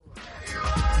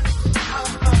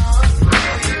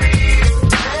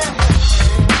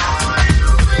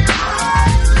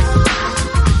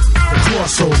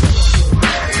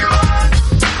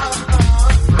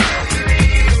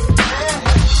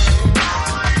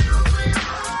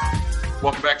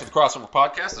Welcome back to the Crossover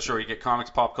Podcast, the show where you get comics,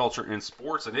 pop culture, and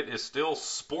sports, and it is still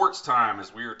sports time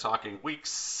as we are talking Week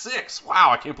 6.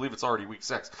 Wow, I can't believe it's already Week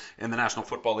 6 in the National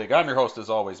Football League. I'm your host, as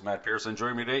always, Matt Pearson.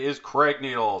 Joining me today is Craig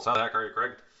Needles. How the heck are you,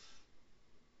 Craig?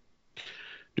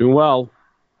 Doing well.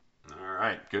 All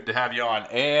right, good to have you on.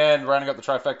 And rounding up the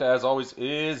trifecta, as always,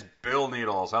 is Bill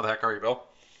Needles. How the heck are you, Bill?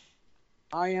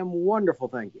 I am wonderful,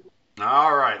 thank you.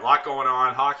 All right, a lot going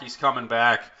on. Hockey's coming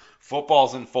back.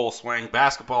 Football's in full swing.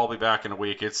 Basketball will be back in a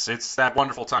week. It's that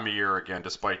wonderful time of year again,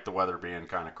 despite the weather being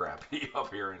kind of crappy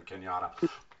up here in Kenyatta.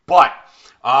 But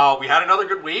we had another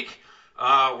good week.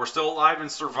 We're still alive in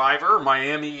Survivor.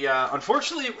 Miami,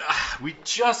 unfortunately, we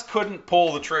just couldn't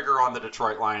pull the trigger on the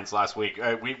Detroit Lions last week.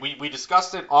 We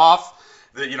discussed it off.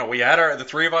 We had the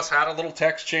three of us had a little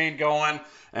text chain going,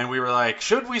 and we were like,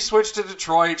 should we switch to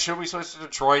Detroit? Should we switch to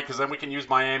Detroit? Because then we can use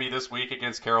Miami this week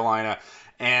against Carolina.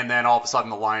 And then all of a sudden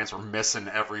the Lions were missing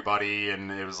everybody, and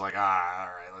it was like, all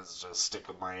right, let's just stick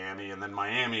with Miami. And then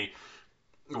Miami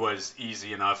was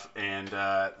easy enough, and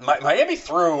Miami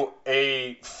threw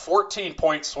a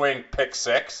 14-point swing pick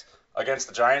six against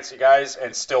the Giants, you guys,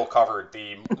 and still covered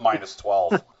the minus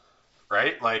 12.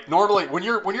 Right? Like normally when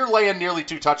you're laying nearly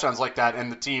 2 touchdowns like that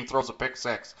and the team throws a pick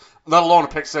six, let alone a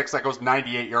pick six that goes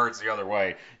 98 yards the other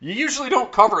way, you usually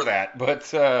don't cover that,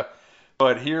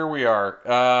 but here we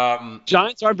are.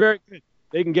 Giants aren't very good.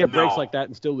 They can get breaks like that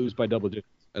and still lose by double digits,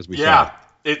 as we saw.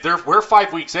 Yeah, we're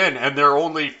 5 weeks in, and their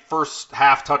only first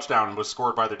half touchdown was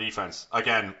scored by the defense,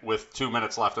 again, with 2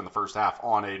 minutes left in the first half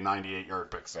on a 98-yard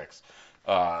pick six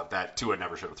that Tua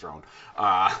never should have thrown.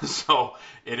 So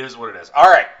it is what it is. All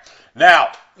right,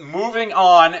 now moving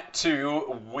on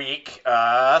to Week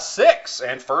 6.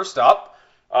 And first up,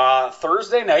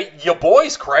 Thursday night, your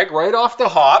boys, Craig, right off the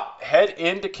hop, head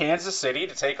into Kansas City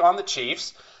to take on the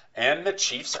Chiefs, and the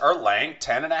Chiefs are laying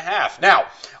 10.5. Now,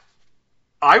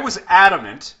 I was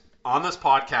adamant on this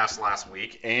podcast last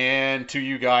week, and to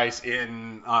you guys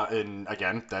in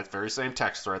again, that very same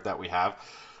text thread that we have,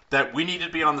 that we needed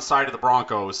to be on the side of the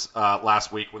Broncos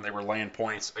last week when they were laying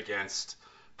points against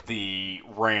the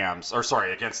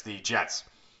against the Jets,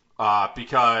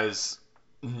 because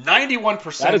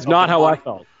 91%. That is not how I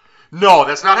felt. No,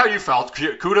 that's not how you felt.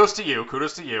 Kudos to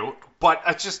you. But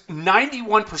it's just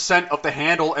 91% of the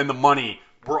handle and the money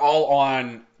were all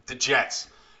on the Jets.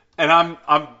 And I'm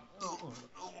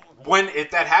when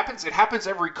that happens, it happens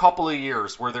every couple of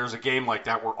years where there's a game like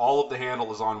that where all of the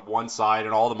handle is on one side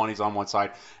and all the money's on one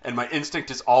side. And my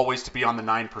instinct is always to be on the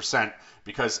 9%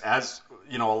 because, as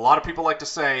you know, a lot of people like to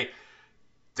say,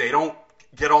 they don't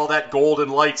get all that golden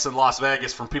lights in Las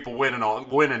Vegas from people winning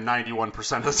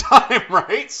 91% of the time,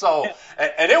 right? So,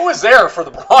 and it was there for the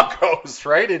Broncos,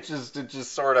 right? It just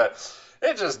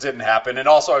didn't happen. And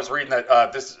also, I was reading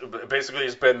that this basically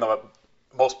has been the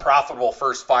most profitable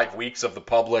first 5 weeks of the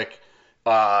public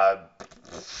in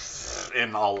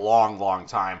a long, long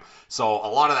time. So a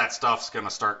lot of that stuff's going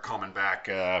to start coming back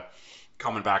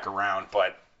around,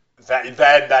 but.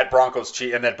 That Broncos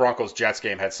Jets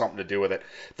game had something to do with it.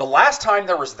 The last time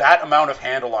there was that amount of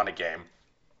handle on a game,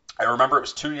 I remember it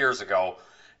was 2 years ago.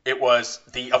 It was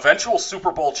the eventual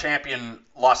Super Bowl champion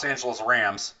Los Angeles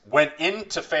Rams went in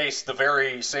to face the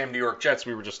very same New York Jets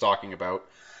we were just talking about,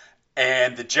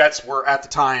 and the Jets were at the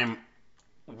time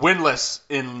winless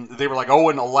they were like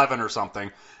 0-11 or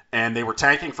something, and they were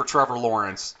tanking for Trevor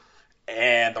Lawrence,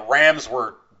 and the Rams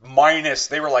were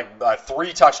they were like a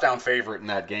 3-touchdown favorite in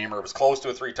that game, or it was close to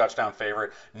a 3-touchdown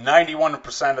favorite.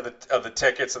 91% of the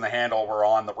tickets and the handle were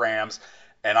on the Rams,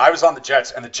 and I was on the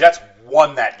Jets, and the Jets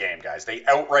won that game, guys. They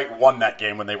outright won that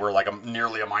game when they were like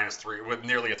nearly a -3 with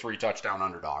nearly a 3-touchdown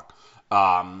underdog.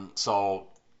 So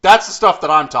that's the stuff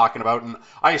that I'm talking about, and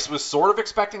I was sort of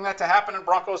expecting that to happen in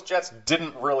Broncos Jets.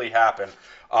 Didn't really happen,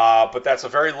 but that's a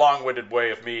very long-winded way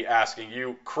of me asking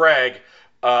you, Craig.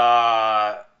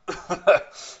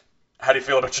 How do you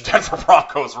feel about your Denver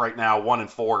Broncos right now,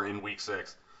 1-4 in Week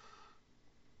 6?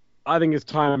 I think it's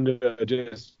time to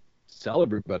just sell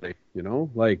everybody.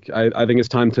 Like I think it's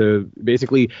time to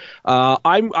basically.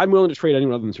 I'm willing to trade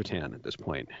anyone other than Surtain at this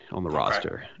point on the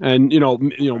roster, and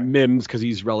Mims because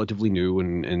he's relatively new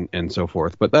and so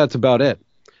forth. But that's about it.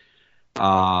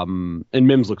 And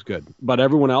Mims looks good, but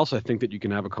everyone else I think that you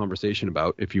can have a conversation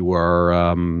about if you're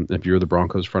the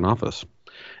Broncos front office.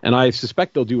 And I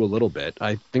suspect they'll do a little bit.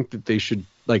 I think that they should,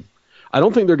 I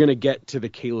don't think they're going to get to the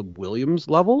Caleb Williams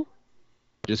level,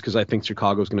 just because I think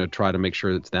Chicago's going to try to make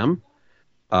sure it's them.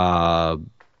 And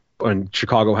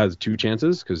Chicago has 2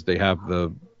 chances because they have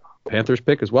the Panthers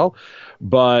pick as well.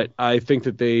 But I think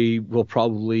that they will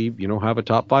probably, have a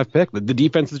top 5 pick. The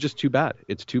defense is just too bad.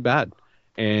 It's too bad.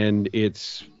 And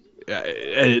it's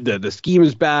the scheme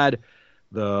is bad.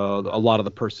 a lot of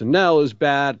the personnel is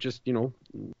bad. Just,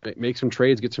 make some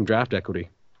trades, get some draft equity.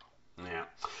 Yeah.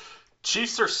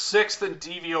 Chiefs are 6th in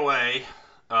DVOA.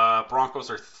 Broncos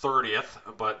are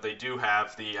 30th, but they do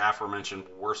have the aforementioned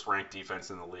worst-ranked defense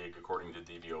in the league, according to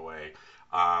DVOA.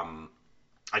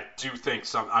 I do think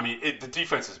the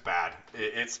defense is bad.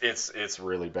 It's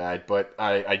really bad, but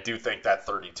I do think that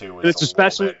 32 is. It's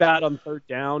especially bad on third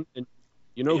down. And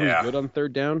who's good on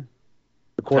third down?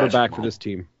 The quarterback for this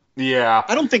team. Yeah.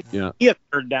 I don't think he had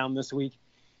third down this week.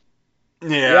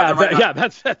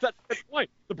 That's the point.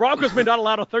 The Broncos may not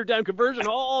allow a third down conversion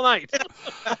all night.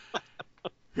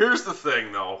 Here's the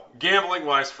thing, though,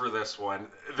 gambling-wise for this one,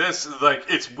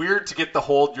 it's weird to get the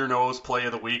hold your nose play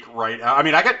of the week right now. I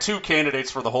mean, I got 2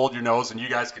 candidates for the hold your nose, and you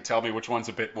guys can tell me which one's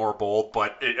a bit more bold,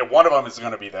 but one of them is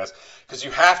going to be this, because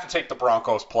you have to take the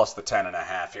Broncos plus the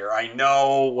 10.5 here. I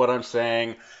know what I'm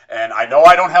saying, and I know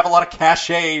I don't have a lot of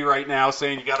cachet right now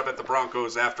saying you got to bet the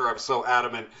Broncos after I was so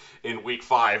adamant in week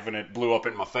 5 and it blew up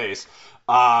in my face,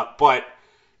 but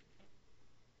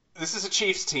this is a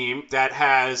Chiefs team that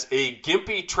has a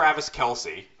gimpy Travis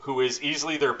Kelce, who is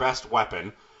easily their best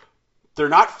weapon. They're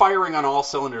not firing on all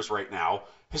cylinders right now.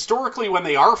 Historically, when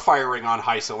they are firing on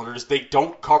high cylinders, they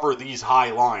don't cover these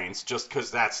high lines just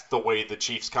because that's the way the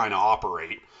Chiefs kind of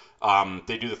operate.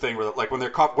 They do the thing where, like, when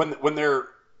they're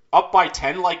up by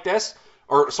 10 like this,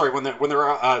 when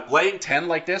they're laying 10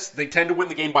 like this, they tend to win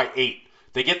the game by 8.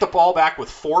 They get the ball back with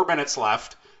 4 minutes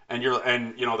left, and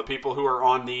the people who are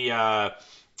on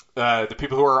the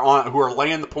people who are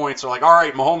laying the points are like, all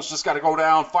right, Mahomes just got to go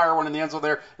down, fire one in the end zone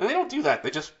there, and they don't do that.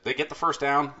 They get the first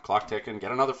down, clock ticking,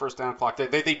 get another first down, clock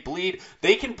ticking.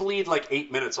 They can bleed like 8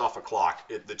 minutes off a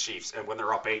clock, the Chiefs, and when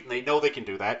they're up 8, and they know they can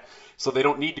do that, so they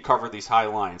don't need to cover these high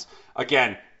lines.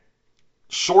 Again,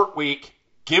 short week,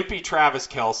 gimpy Travis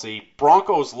Kelce.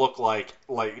 Broncos look like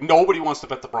nobody wants to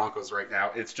bet the Broncos right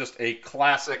now. It's just a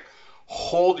classic.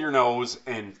 Hold your nose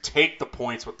and take the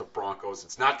points with the Broncos.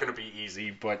 It's not going to be easy,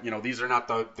 but these are not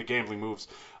the gambling moves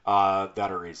that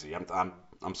are easy.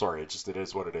 I'm sorry, it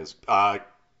is what it is.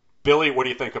 Billy, what do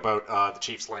you think about the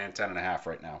Chiefs laying 10.5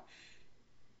 right now?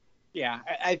 Yeah,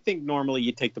 I think normally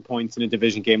you take the points in a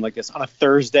division game like this on a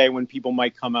Thursday when people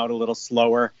might come out a little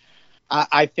slower.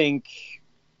 I think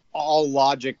all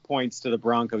logic points to the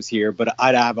Broncos here, but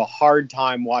I'd have a hard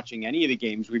time watching any of the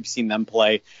games we've seen them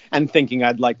play and thinking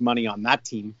I'd like money on that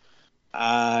team.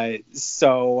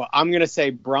 So I'm going to say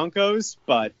Broncos,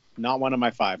 but not one of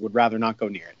my 5. Would rather not go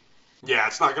near it. Yeah,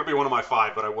 it's not going to be one of my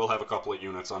 5, but I will have a couple of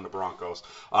units on the Broncos.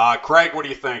 Craig, what do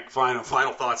you think? Final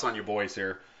thoughts on you boys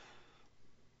here.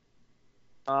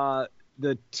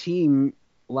 The team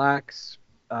lacks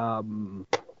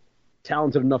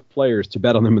talented enough players to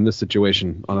bet on them in this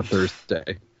situation on a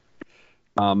Thursday.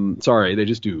 Sorry, they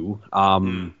just do.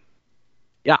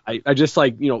 Yeah, I just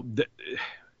even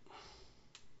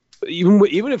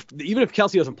if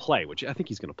Kelce doesn't play, which I think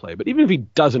he's going to play, but even if he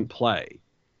doesn't play,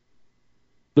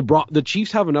 the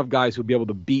Chiefs have enough guys who'll be able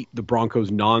to beat the Broncos'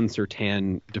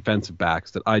 non-Surtain defensive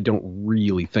backs that I don't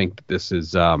really think that this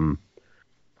is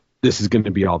going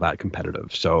to be all that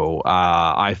competitive. So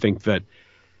I think that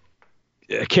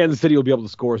Kansas City will be able to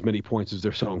score as many points as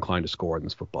they're so inclined to score in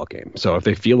this football game. So if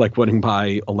they feel like winning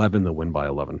by 11, they'll win by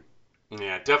 11.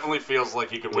 Yeah, it definitely feels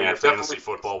like you could win your fantasy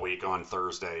football week on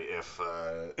Thursday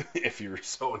if you're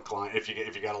so inclined. If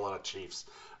you got a lot of Chiefs,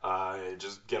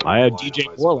 just get them. I had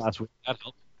DJ Moore last week. That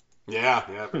helped. Yeah,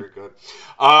 very good.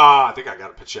 I think I got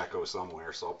a Pacheco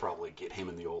somewhere, so I'll probably get him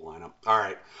in the old lineup. All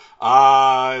right.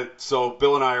 So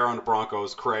Bill and I are on the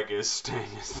Broncos. Craig is staying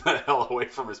the hell away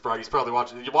from his Broncos. He's probably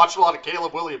watching. You watch a lot of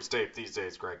Caleb Williams tape these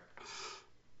days, Craig.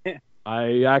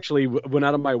 I actually went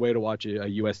out of my way to watch a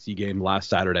USC game last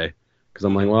Saturday because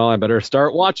I'm like, well, I better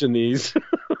start watching these.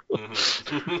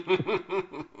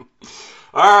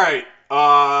 All right.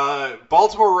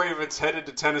 Baltimore Ravens head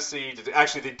into Tennessee.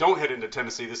 Actually, they don't head into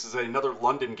Tennessee. This is another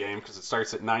London game because it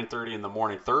starts at 9:30 in the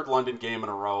morning. Third London game in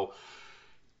a row.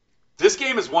 This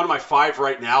game is one of my 5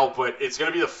 right now, but it's going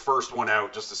to be the first one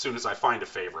out just as soon as I find a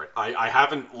favorite. I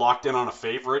haven't locked in on a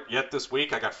favorite yet this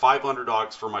week. I got 5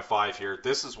 underdogs for my 5 here.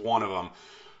 This is one of them.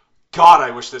 God,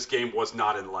 I wish this game was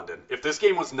not in London. If this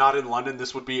game was not in London,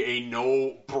 this would be a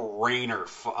no-brainer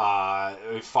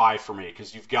 5 for me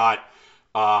because you've got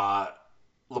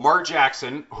Lamar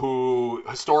Jackson, who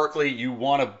historically you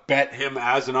want to bet him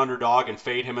as an underdog and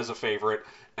fade him as a favorite,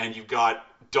 and you've got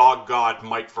dog god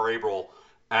Mike Vrabel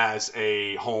as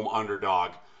a home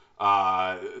underdog.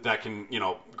 that can,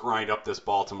 grind up this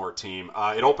Baltimore team.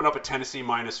 It opened up at Tennessee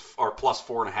plus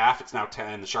 4.5. It's now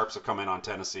 10. The Sharps have come in on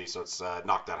Tennessee, so it's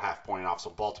knocked that half point off. So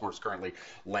Baltimore's currently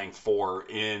laying 4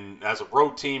 in as a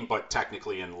road team, but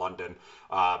technically in London.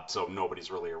 So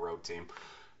nobody's really a road team.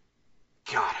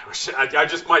 God, I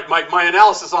just my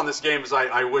analysis on this game is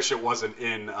I wish it wasn't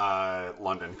in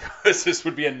London, because this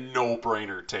would be a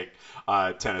no-brainer take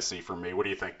Tennessee for me. What do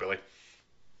you think, Billy?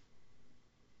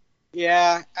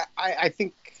 Yeah, I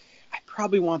think I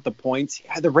probably want the points.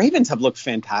 Yeah, the Ravens have looked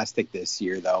fantastic this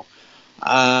year, though.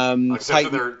 Except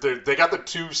for they got the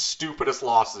 2 stupidest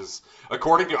losses.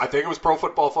 According to, I think it was Pro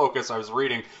Football Focus, I was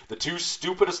reading, the 2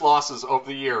 stupidest losses of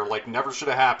the year, like never should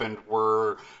have happened,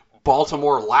 were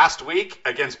Baltimore last week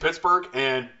against Pittsburgh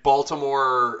and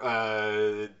Baltimore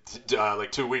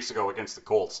like 2 weeks ago against the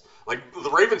Colts. Like,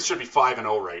 the Ravens should be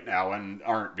 5-0 right now and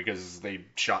aren't, because they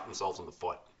shot themselves in the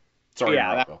foot. Sorry,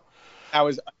 yeah, that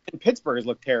was, and Pittsburgh has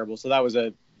looked terrible, so that was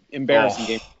a embarrassing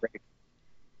game.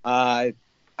 I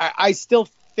still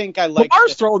think I like.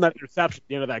 Lamar's throwing that interception at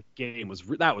the end of that game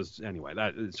anyway.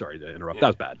 Sorry to interrupt.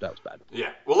 Yeah. That was bad.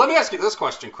 Yeah. Well, let me ask you this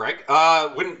question, Craig.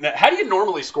 How do you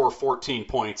normally score 14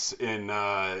 points in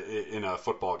a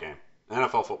football game,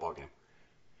 NFL football game?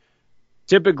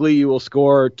 Typically, you will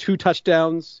score 2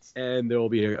 touchdowns, and there will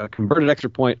be a converted extra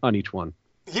point on each one.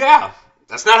 Yeah.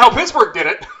 That's not how Pittsburgh did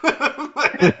it.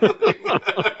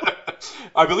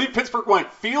 I believe Pittsburgh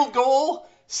went field goal,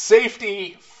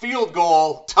 safety, field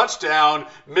goal, touchdown,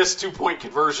 missed 2-point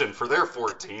conversion for their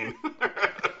 14.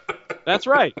 That's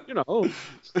right.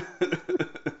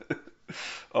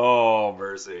 Oh,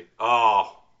 mercy.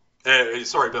 Oh.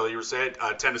 Sorry, Billy, you were saying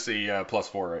Tennessee plus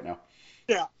 4 right now.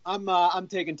 Yeah, I'm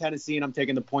taking Tennessee, and I'm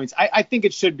taking the points. I think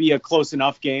it should be a close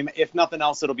enough game. If nothing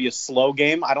else, it'll be a slow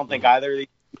game. I don't think either of these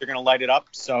are going to light it up,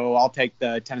 so I'll take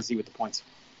the Tennessee with the points.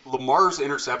 Lamar's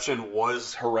interception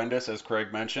was horrendous, as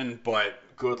Craig mentioned, but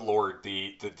good Lord,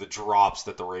 the drops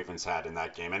that the Ravens had in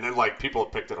that game. And then, like, people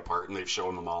have picked it apart, and they've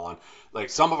shown them all. And, like,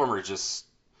 some of them are just...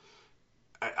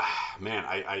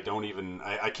 I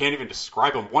can't even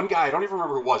describe him. One guy, I don't even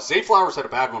remember who it was. Zay Flowers had a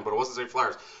bad one, but it wasn't Zay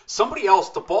Flowers. Somebody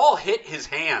else, the ball hit his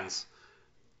hands,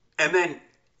 and then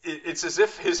it's as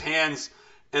if his hands...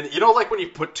 And like when you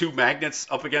put 2 magnets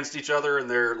up against each other and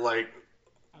they're like,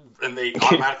 and they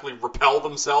automatically repel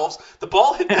themselves. The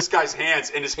ball hit this guy's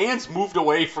hands, and his hands moved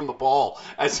away from the ball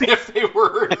as if they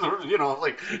were,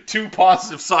 like 2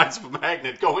 positive sides of a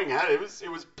magnet going at it.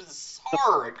 It was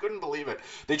bizarre. I couldn't believe it.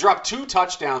 They dropped 2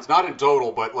 touchdowns, not in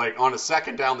total, but like on a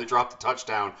second down they dropped a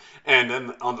touchdown, and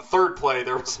then on the third play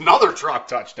there was another drop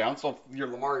touchdown. So you're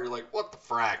Lamar, you're like, what the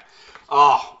frack?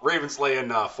 Oh, Ravens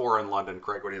laying 4 in London.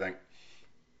 Craig, what do you think?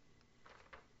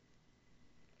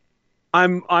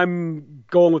 I'm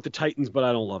going with the Titans, but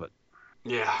I don't love it.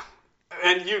 Yeah,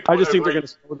 and I just think they're going to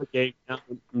slow the game down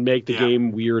and make the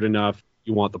game weird enough.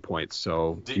 You want the points,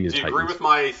 so do you agree with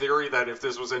my theory that if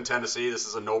this was in Tennessee, this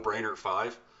is a no-brainer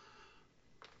 5?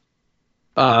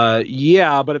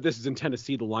 Yeah, but if this is in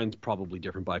Tennessee, the line's probably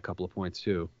different by a couple of points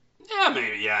too. Yeah,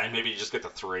 maybe. Yeah, maybe you just get the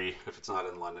 3 if it's not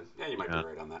in London. Yeah, you might be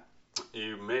right on that.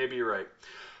 You may be right.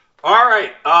 All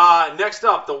right, next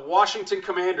up, the Washington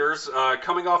Commanders,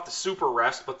 coming off the super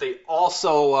rest, but they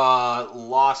also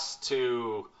lost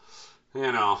to,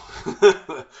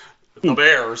 the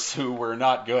Bears, who were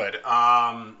not good.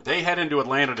 They head into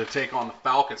Atlanta to take on the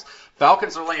Falcons.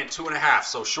 Falcons are laying 2.5,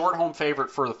 so short home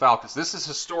favorite for the Falcons. This is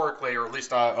historically, or at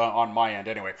least on my end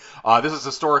anyway, this has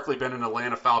historically been an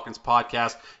Atlanta Falcons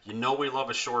podcast. We love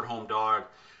a short home dog.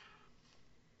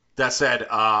 That said,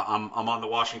 I'm on the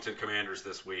Washington Commanders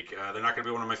this week. They're not going to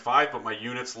be one of my 5, but my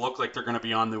units look like they're going to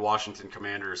be on the Washington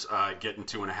Commanders getting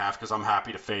 2.5, because I'm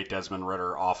happy to fade Desmond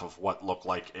Ridder off of what looked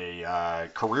like a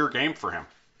career game for him.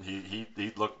 He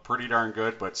looked pretty darn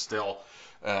good, but still,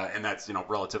 and that's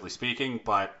relatively speaking.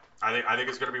 But I think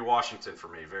it's going to be Washington for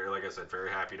me. Like I said, very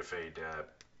happy to fade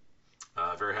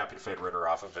Ridder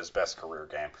off of his best career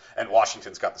game. And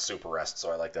Washington's got the super rest, so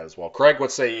I like that as well. Craig,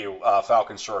 what say you?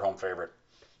 Falcons short home favorite.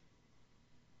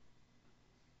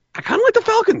 I kind of like the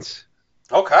Falcons.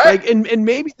 Okay. And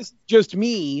maybe this is just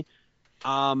me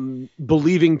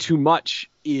believing too much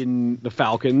in the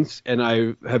Falcons, and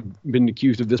I have been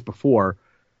accused of this before.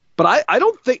 But I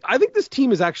think this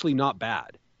team is actually not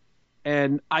bad.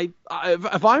 And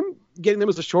if I'm getting them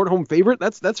as a short home favorite,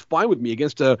 that's fine with me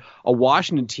against a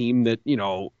Washington team that,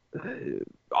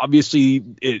 obviously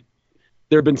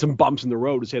there have been some bumps in the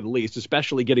road, to say the least,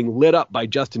 especially getting lit up by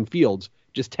Justin Fields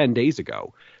just 10 days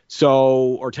ago.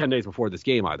 So, or 10 days before this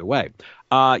game, either way.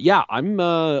 I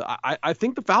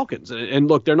think the Falcons, and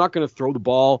look, they're not going to throw the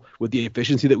ball with the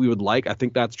efficiency that we would like. I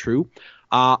think that's true.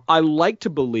 I like to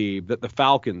believe that the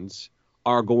Falcons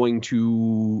are going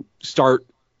to start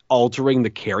altering the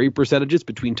carry percentages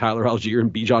between Tyler Algier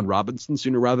and Bijan Robinson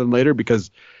sooner rather than later,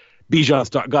 because Bijan's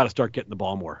got to start getting the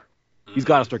ball more. He's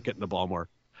got to start getting the ball more.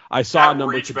 I saw a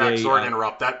number today. Sorry to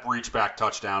interrupt. That reach back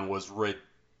touchdown was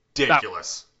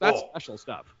ridiculous. That's special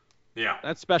stuff. Yeah,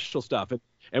 that's special stuff.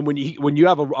 And when you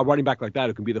have a running back like that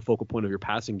who can be the focal point of your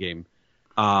passing game,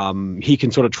 he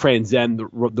can sort of transcend the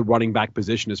running back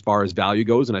position as far as value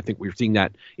goes, and I think we're seeing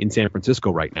that in San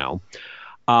Francisco right now.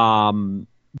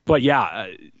 But yeah,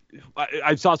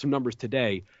 I saw some numbers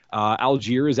today.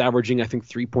 Algier is averaging, I think,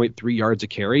 3.3 yards a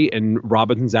carry, and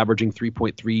Robinson's averaging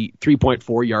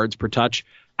 3.4 yards per touch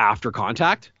after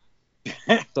contact. So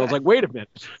I was like, wait a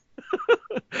minute.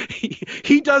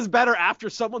 he does better after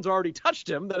someone's already touched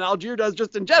him than Algier does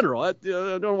just in general. I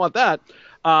don't want that.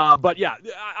 But yeah,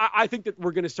 I think that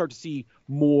we're going to start to see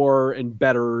more and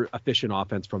better efficient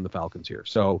offense from the Falcons here.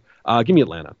 So give me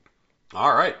Atlanta.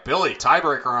 All right, Billy,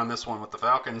 tiebreaker on this one with the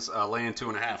Falcons laying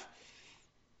 2.5.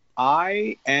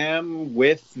 I am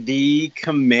with the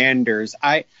Commanders.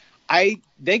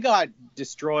 They got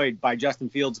destroyed by Justin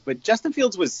Fields, but Justin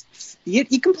Fields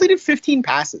he completed 15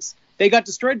 passes. They got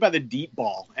destroyed by the deep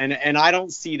ball, and I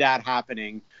don't see that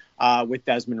happening with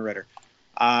Desmond Ridder.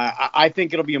 I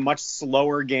think it'll be a much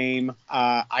slower game.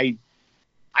 I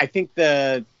think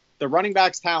the running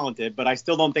back's talented, but I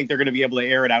still don't think they're going to be able to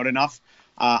air it out enough.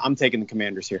 I'm taking the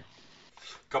Commanders here.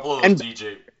 A couple of those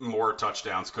DJ Moore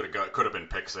touchdowns could have been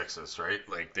pick sixes, right?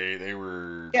 Like they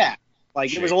were. Yeah, like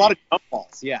shaky. It was a lot of jump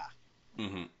balls. Yeah.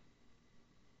 Mm-hmm.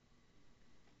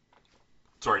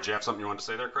 Sorry, do you have something you want to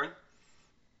say there, Craig?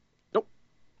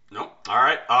 Nope. All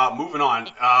right. Moving on.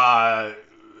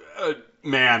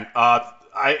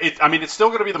 It's still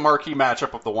going to be the marquee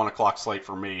matchup of the 1:00 slate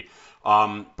for me.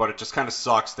 But it just kind of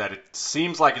sucks that it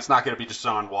seems like it's not going to be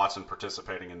Deshaun Watson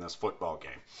participating in this football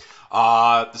game.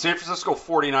 The San Francisco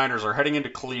 49ers are heading into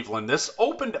Cleveland. This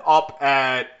opened up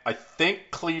at, I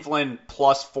think, Cleveland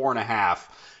plus 4.5.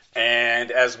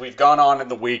 And as we've gone on in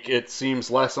the week, it seems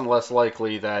less and less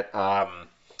likely that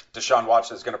Deshaun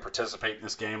Watson is going to participate in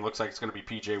this game. Looks like it's going to be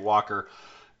P.J. Walker.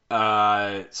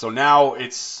 So now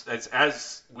it's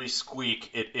as we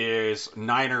squeak, it is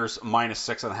Niners minus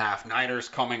 6.5. Niners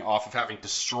coming off of having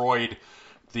destroyed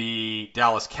the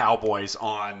Dallas Cowboys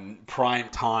on prime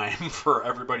time for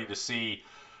everybody to see.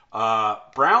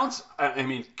 Browns, I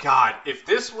mean, God, if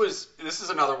this is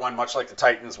another one much like the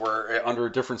Titans where under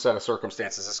a different set of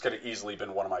circumstances, this could have easily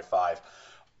been one of my 5.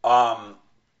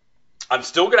 I'm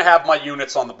still going to have my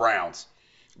units on the Browns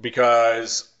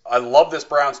because I love this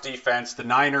Browns defense. The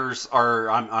Niners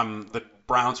the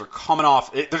Browns are coming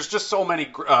off. There's just so many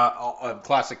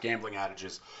classic gambling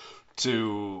adages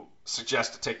to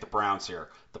suggest to take the Browns here.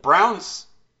 The Browns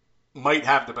might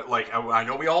have I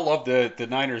know we all love the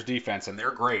Niners defense and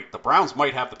they're great. The Browns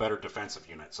might have the better defensive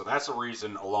unit. So that's a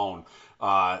reason alone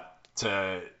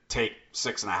to take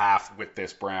 6.5 with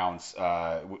this Browns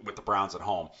with the Browns at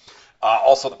home.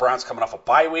 Also, the Browns coming off a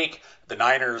bye week. The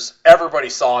Niners, everybody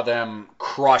saw them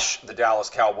crush the Dallas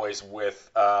Cowboys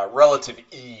with relative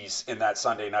ease in that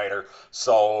Sunday nighter.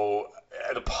 So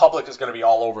the public is going to be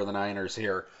all over the Niners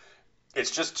here. It's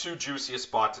just too juicy a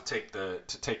spot to take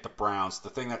the Browns.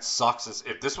 The thing that sucks is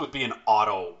if this would be an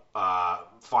auto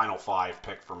Final 5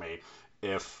 pick for me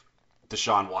if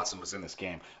Deshaun Watson was in this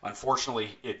game. Unfortunately,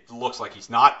 it looks like he's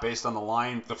not based on the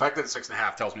line. The fact that it's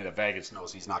 6.5 tells me that Vegas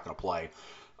knows he's not going to play.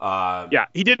 Yeah,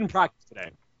 he didn't practice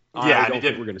today. I don't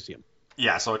think we're going to see him.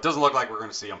 Yeah, so it doesn't look like we're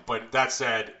going to see him. But that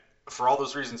said, for all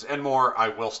those reasons and more, I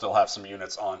will still have some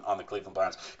units on the Cleveland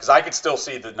Browns because I could still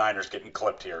see the Niners getting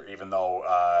clipped here, even though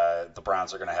the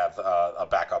Browns are going to have a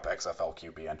backup XFL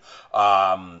QB in.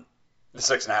 The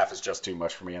 6.5 is just too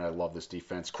much for me, and I love this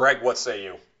defense. Craig, what say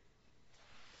you?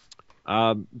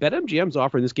 BetMGM's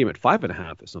offering this game at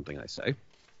 5.5 is something I say.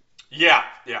 Yeah,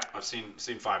 I've seen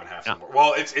 5.5 somewhere.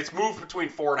 Well, it's moved between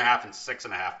 4.5 and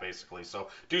 6.5 basically. So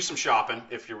do some shopping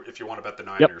if you want to bet the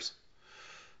Niners.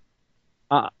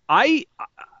 Yep. I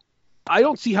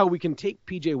don't see how we can take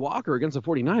PJ Walker against the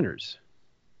 49ers.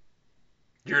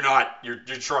 You're not. You're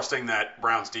trusting that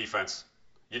Browns defense.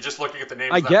 You're just looking at the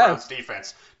names of that Browns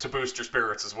defense to boost your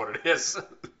spirits is what it is.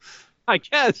 I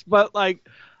guess, but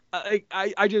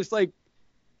I just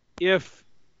if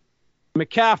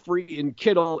McCaffrey and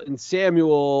Kittle and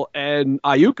Samuel and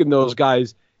Ayuk and those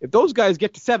guys, if those guys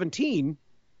get to 17,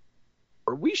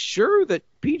 are we sure that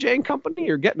PJ and company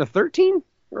are getting a 13?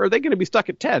 Or are they going to be stuck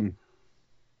at 10?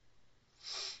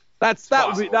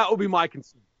 That would be my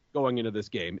concern going into this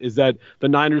game, is that the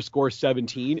Niners score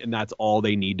 17 and that's all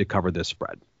they need to cover this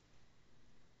spread.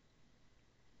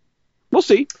 We'll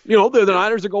see. The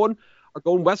Niners are going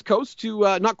West Coast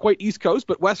to not quite East Coast,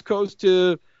 but West Coast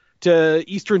to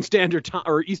Eastern Standard Time,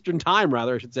 or Eastern Time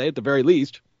rather, I should say, at the very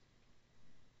least.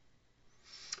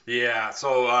 Yeah.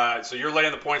 So you're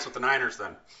laying the points with the Niners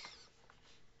then.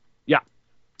 Yeah.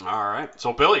 All right.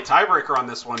 So Billy, tiebreaker on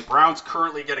this one. Browns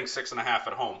currently getting 6.5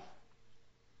 at home.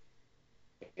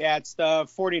 Yeah, it's the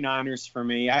 49ers for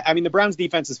me. I mean, the Browns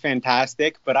defense is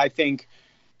fantastic, but I think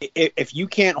if you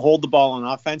can't hold the ball on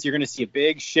offense, you're going to see a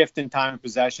big shift in time of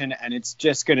possession, and it's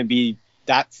just going to be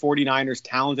that 49ers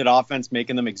talented offense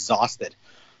making them exhausted.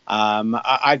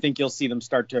 I think you'll see them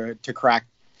start to crack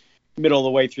middle of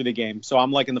the way through the game. So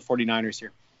I'm liking the 49ers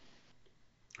here.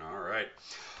 All right.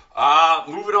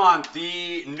 Moving on,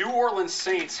 the New Orleans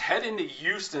Saints head into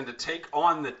Houston to take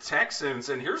on the Texans,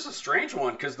 and here's a strange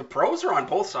one because the pros are on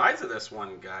both sides of this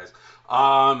one, guys.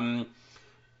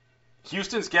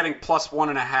 Houston's getting plus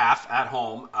 1.5 at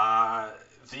home.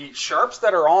 The sharps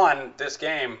that are on this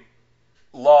game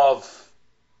love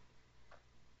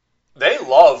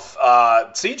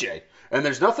CJ. And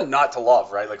there's nothing not to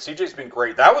love, right? Like, CJ's been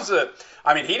great.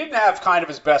 He didn't have kind of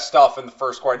his best stuff in the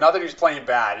first quarter. Not that he was playing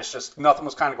bad. It's just nothing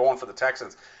was kind of going for the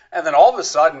Texans. And then all of a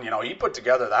sudden, he put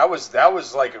together, that was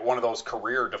like one of those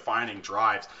career-defining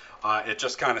drives. It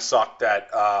just kind of sucked that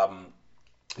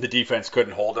the defense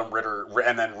couldn't hold him. Ritter,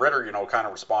 kind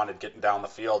of responded, getting down the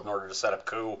field in order to set up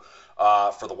Koo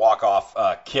for the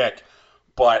walk-off kick.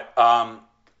 But,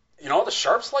 the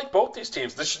Sharps like both these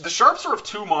teams. The Sharps are of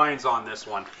two minds on this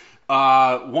one.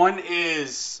 One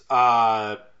is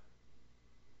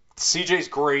CJ's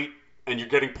great, and you're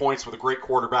getting points with a great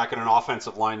quarterback and an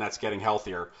offensive line that's getting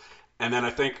healthier. And then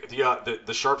I think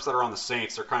the Sharps that are on the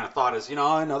Saints, they're kind of thought as,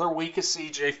 another week of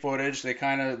CJ footage.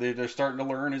 They're starting to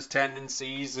learn his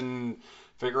tendencies and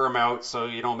figure him out. So,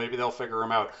 maybe they'll figure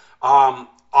him out.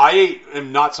 I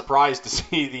am not surprised to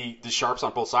see the Sharps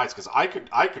on both sides because I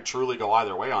could truly go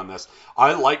either way on this.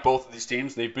 I like both of these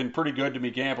teams. They've been pretty good to me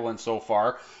gambling so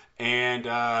far. And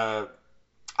I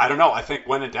don't know. I think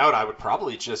when in doubt, I would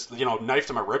probably just, knife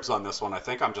to my ribs on this one. I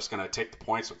think I'm just going to take the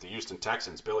points with the Houston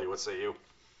Texans. Billy, what say you?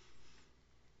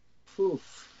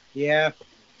 Oof. Yeah,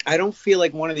 I don't feel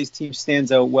like one of these teams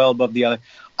stands out well above the other.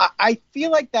 I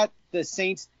feel like that the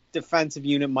Saints defensive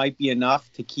unit might be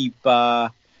enough to keep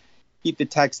the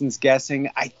Texans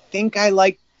guessing. I think I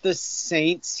like the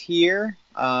Saints here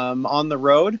on the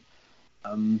road.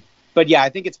 But yeah, I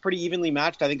think it's pretty evenly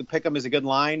matched. I think a pick'em is a good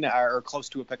line, or close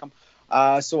to a pick'em.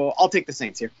 So I'll take the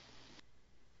Saints here.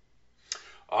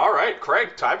 All right,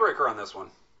 Craig, tiebreaker on this one.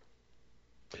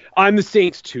 I'm the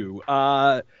Saints too.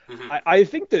 I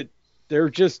think that they're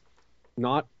just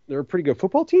not. They're a pretty good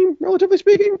football team, relatively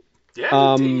speaking.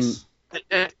 Yeah.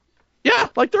 Yeah,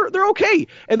 like they're okay.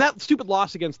 And that stupid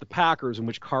loss against the Packers, in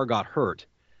which Carr got hurt.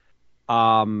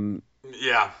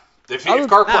 Yeah. If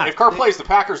Carr plays, the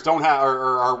Packers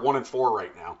are 1-4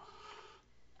 right now.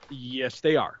 Yes,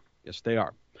 they are.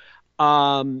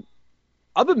 Other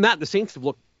than that, the Saints have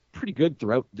looked pretty good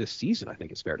throughout this season, I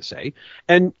think it's fair to say.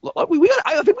 And I think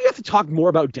we have to talk more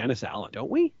about Dennis Allen, don't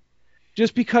we?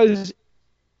 Just because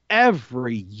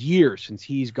every year since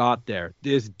he's got there,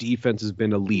 this defense has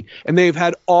been elite. And they've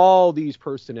had all these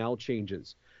personnel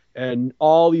changes and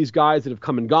all these guys that have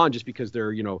come and gone just because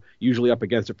they're, usually up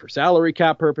against it for salary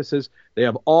cap purposes. They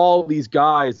have all these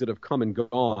guys that have come and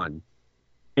gone.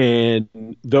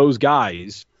 And those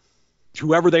guys,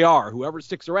 whoever they are, whoever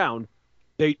sticks around,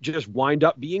 they just wind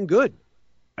up being good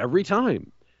every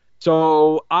time.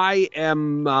 So I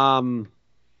am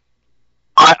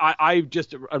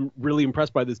I'm really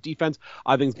impressed by this defense.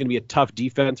 I think it's going to be a tough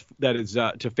defense that is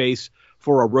to face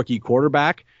for a rookie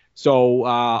quarterback. So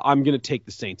I'm going to take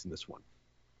the Saints in this one.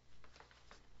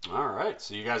 All right.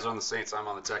 So you guys are on the Saints. I'm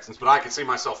on the Texans. But I can see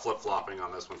myself flip-flopping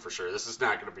on this one for sure. This is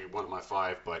not going to be one of my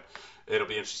 5, but it'll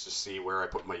be interesting to see where I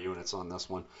put my units on this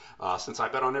one since I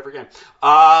bet on every game.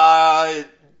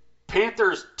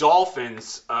 Panthers,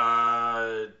 Dolphins.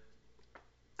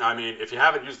 If you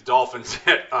haven't used the Dolphins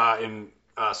in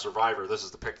Survivor, this is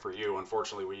the pick for you.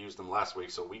 Unfortunately, we used them last week,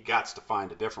 so we got to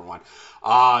find a different one.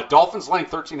 Dolphins laying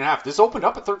 13.5. This opened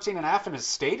up at 13.5 and has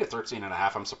stayed at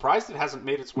 13.5. I'm surprised it hasn't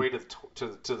made its way to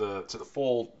the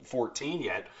full 14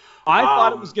 yet. I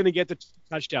thought it was going to get the 2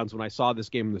 touchdowns when I saw this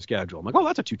game in the schedule. I'm like, oh,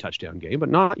 that's a 2-touchdown game, but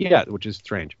not yet, which is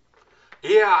strange.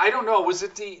 Yeah, I don't know. Was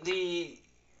it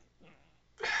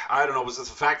I don't know. Was it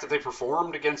the fact that they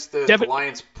performed against the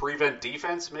Lions' prevent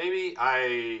defense? Maybe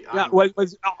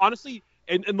honestly,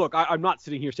 and look, I'm not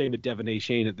sitting here saying that Devin A.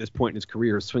 Shane at this point in his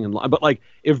career is swinging, but like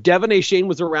if Devin A. Shane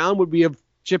was around, would we have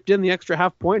chipped in the extra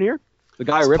half point here? The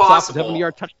guy rips off a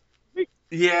 70-yard touchdown.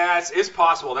 Yeah, it's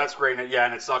possible. That's great. Yeah,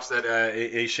 and it sucks that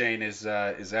A. Shane is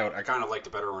out. I kind of liked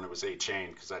it better when it was A.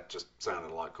 Chain because that just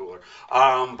sounded a lot cooler.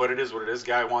 But it is what it is.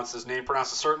 Guy wants his name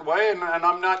pronounced a certain way, and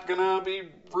I'm not gonna be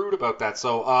rude about that.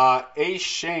 So A.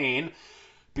 Shane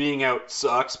being out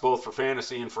sucks both for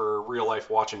fantasy and for real life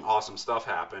watching awesome stuff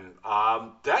happen.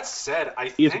 That said, I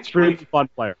think he's an extremely fun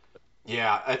player.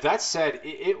 Yeah, that said,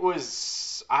 it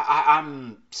was.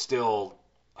 I'm still.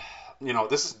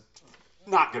 This is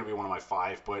not going to be one of my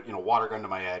 5, but, water gun to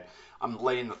my head. I'm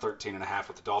laying the 13.5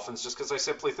 with the Dolphins just because I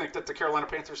simply think that the Carolina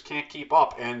Panthers can't keep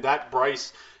up. And that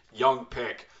Bryce Young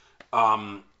pick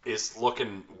is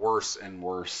looking worse and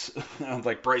worse.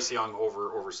 Like Bryce Young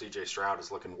over C.J. Stroud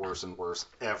is looking worse and worse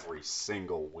every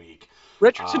single week.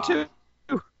 Richardson, too.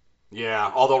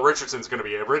 Yeah, although Richardson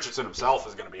himself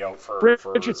is going to be out for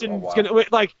Richardson's a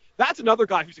while. That's another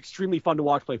guy who's extremely fun to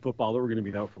watch play football. That we're going to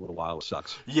be out for a little while. It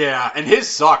sucks. Yeah, and his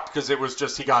sucked because it was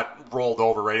just he got rolled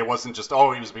over. Right, it wasn't just he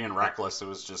was being reckless. It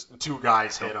was just 2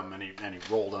 guys hit him and he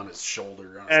rolled on his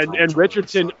shoulder. And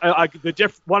Richardson,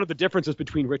 one of the differences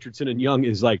between Richardson and Young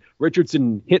is like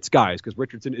Richardson hits guys because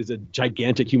Richardson is a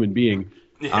gigantic human being.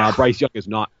 Yeah. Bryce Young is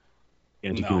not a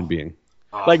gigantic human being.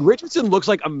 Like Richardson looks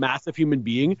like a massive human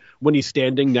being when he's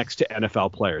standing next to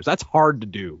NFL players. That's hard to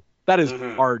do. That is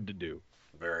hard to do.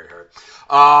 Very hard.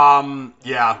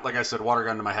 Yeah, like I said, water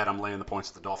gun to my head. I'm laying the points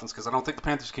with the Dolphins because I don't think the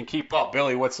Panthers can keep up.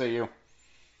 Billy, what say you?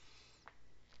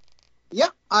 Yeah,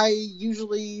 I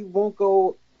usually won't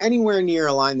go anywhere near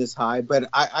a line this high, but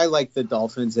I like the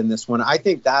Dolphins in this one. I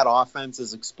think that offense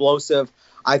is explosive.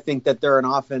 I think that they're an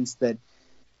offense that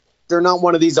they're not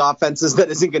one of these offenses that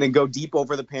isn't going to go deep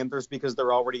over the Panthers because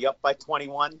they're already up by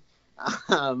 21.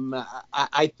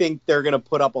 I think they're going to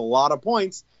put up a lot of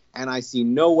points, and I see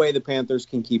no way the Panthers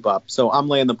can keep up. So I'm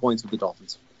laying the points with the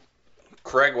Dolphins.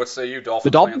 Craig, what say you? Dolphins,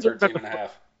 the Dolphins laying 13.5.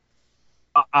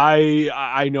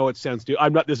 I know it sounds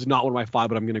stupid. This is not one of my 5,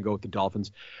 but I'm going to go with the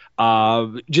Dolphins.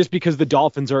 Just because the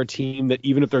Dolphins are a team that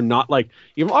even if they're not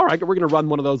all right, we're going to run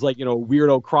one of those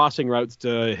weirdo crossing routes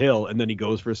to Hill, and then he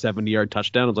goes for a 70-yard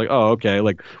touchdown. It's like, oh, okay,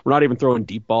 we're not even throwing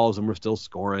deep balls and we're still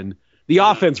scoring. The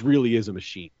offense really is a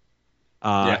machine.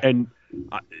 And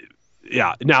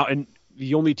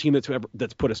the only team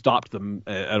that's put a stop to them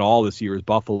at all this year is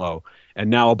Buffalo, and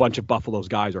now a bunch of Buffalo's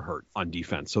guys are hurt on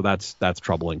defense, so that's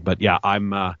troubling. But yeah,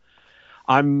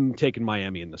 I'm taking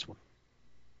Miami in this one.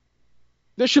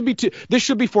 This should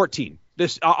be 14.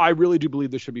 I really do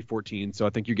believe this should be 14. So I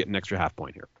think you get an extra half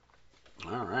point here.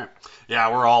 All right.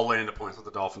 Yeah, we're all laying the points with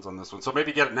the Dolphins on this one. So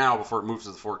maybe get it now before it moves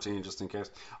to the 14, just in case.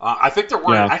 I think they're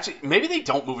worried. Yeah. Actually, maybe they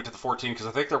don't move it to the 14 because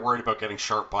I think they're worried about getting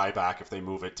sharp buyback if they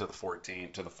move it to the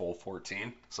 14, to the full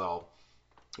 14. So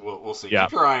we'll see. Yeah.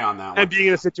 Keep your eye on that one. And being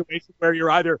in a situation where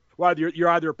you're either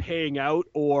paying out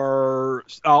or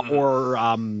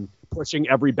pushing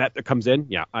every bet that comes in.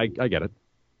 Yeah, I get it.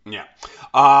 Yeah.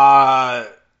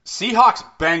 Seahawks,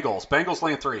 Bengals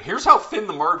laying 3. Here's how thin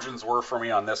the margins were for me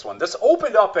on this one. This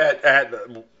opened up at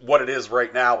what it is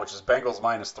right now, which is Bengals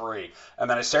 -3. And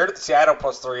then I stared at the Seattle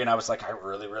 +3, and I was like, I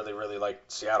really, really, really like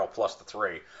Seattle plus the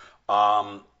 3.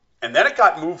 And then it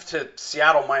got moved to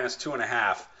Seattle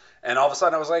 -2.5. And all of a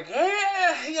sudden I was like, the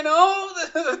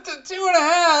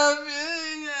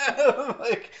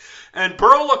 2.5. And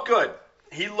Burrow looked good.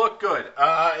 He looked good,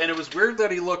 and it was weird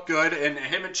that he looked good, and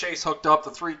him and Chase hooked up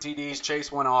the 3 TDs. Chase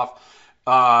went off.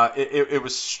 It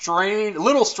was strange, a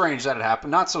little strange that it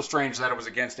happened. Not so strange that it was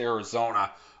against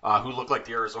Arizona, who looked like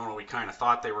the Arizona we kind of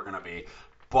thought they were going to be.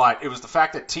 But it was the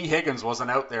fact that T. Higgins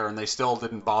wasn't out there, and they still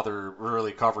didn't bother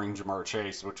really covering Jamar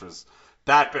Chase, which was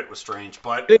that bit was strange.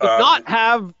 But they did not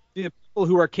have the people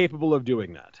who are capable of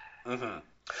doing that. Mm-hmm.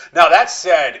 Now, that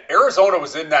said, Arizona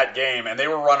was in that game, and they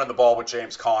were running the ball with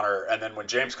James Conner, and then when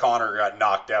James Conner got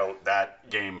knocked out, that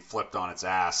game flipped on its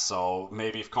ass. So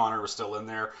maybe if Conner was still in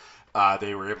there,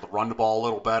 they were able to run the ball a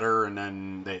little better, and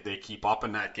then they keep up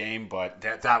in that game. But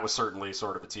that was certainly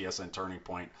sort of a TSN turning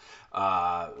point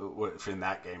in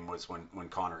that game was when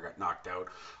Conner got knocked out.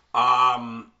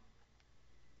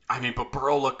 But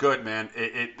Burrow looked good, man.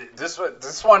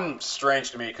 This one's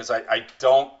strange to me because I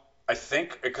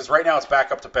think because right now it's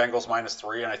back up to Bengals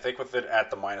 -3, and I think with it at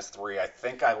the -3, I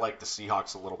think I like the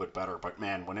Seahawks a little bit better. But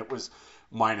man, when it was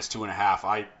 -2.5,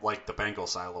 I liked the Bengals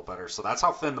side a little better. So that's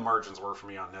how thin the margins were for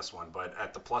me on this one. But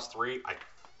at the +3, I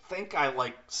think I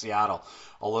like Seattle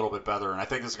a little bit better, and I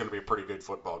think this is going to be a pretty good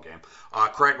football game.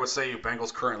 Craig, what say you?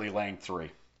 Bengals currently laying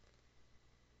 3.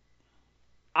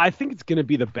 I think it's going to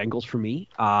be the Bengals for me.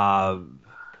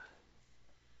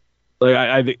 Like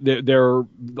I think they're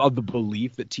of the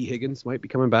belief that T. Higgins might be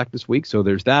coming back this week, so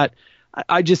there's that.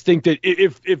 I just think that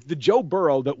if the Joe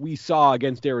Burrow that we saw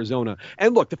against Arizona,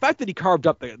 and look, the fact that he carved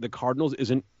up the Cardinals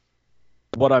isn't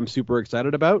what I'm super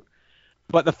excited about,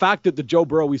 but the fact that the Joe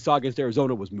Burrow we saw against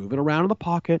Arizona was moving around in the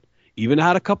pocket, even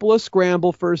had a couple of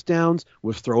scramble first downs,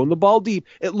 was throwing the ball deep,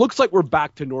 it looks like we're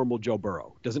back to normal Joe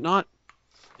Burrow, does it not?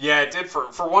 Yeah, it did for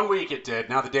 1 week. It did.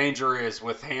 Now the danger is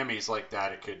with hammies like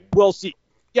that, it could. We'll see.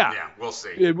 Yeah, we'll see.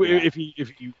 If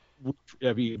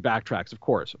he backtracks, of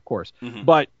course. Mm-hmm.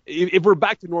 But if we're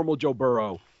back to normal Joe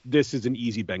Burrow, this is an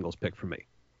easy Bengals pick for me.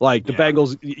 Like the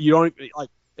Bengals, you don't like.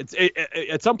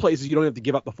 At some places you don't have to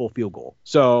give up the full field goal,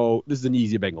 so this is an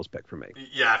easy Bengals pick for me.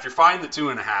 Yeah, if you're finding the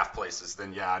 2.5 places,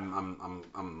 then yeah,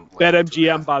 I'm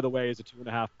BetMGM, by the way, is a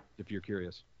 2.5. If you're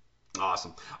curious.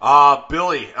 Awesome.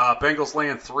 Billy, Bengals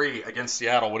laying 3 against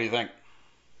Seattle. What do you think?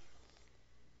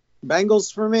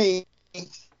 Bengals for me.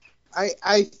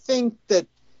 I think that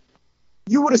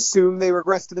you would assume they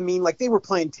regress to the mean. Like, they were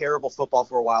playing terrible football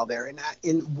for a while there, and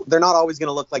they're not always going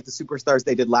to look like the superstars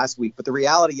they did last week. But the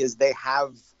reality is they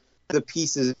have the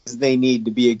pieces they need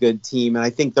to be a good team, and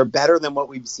I think they're better than what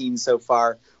we've seen so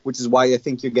far, which is why I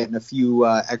think you're getting a few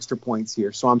extra points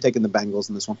here. So I'm taking the Bengals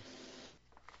in this one.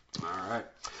 All right.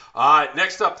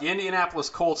 Next up, the Indianapolis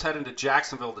Colts head into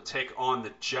Jacksonville to take on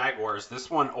the Jaguars. This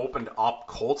one opened up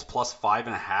Colts plus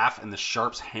 5.5, and the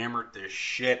Sharps hammered the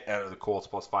shit out of the Colts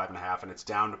plus 5.5, and it's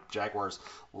down to Jaguars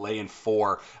laying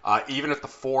 4. Even at the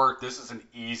 4, this is an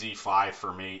easy 5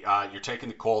 for me. You're taking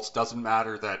the Colts. Doesn't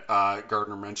matter that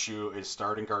Gardner Minshew is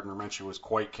starting. Gardner Minshew is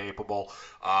quite capable.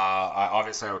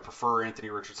 Obviously, I would prefer Anthony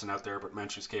Richardson out there, but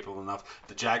Minshew's capable enough.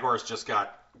 The Jaguars just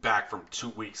got back from 2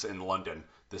 weeks in London.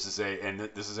 This is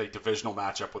a divisional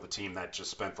matchup with a team that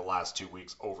just spent the last 2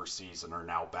 weeks overseas and are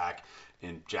now back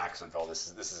in Jacksonville.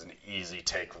 This is an easy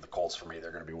take for the Colts for me.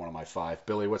 They're going to be one of my 5.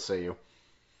 Billy, what say you?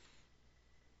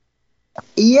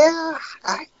 Yeah,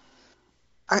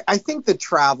 I think the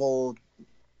travel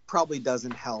probably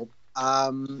doesn't help. But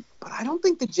I don't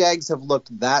think the Jags have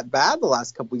looked that bad the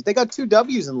last couple weeks. They got 2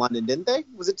 W's in London, didn't they?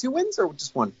 Was it 2 wins or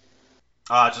just 1?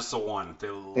 Just the 1. They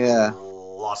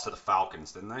lost to the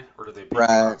Falcons, didn't they? Or did they beat the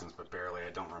Falcons, but barely? I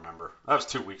don't remember. That was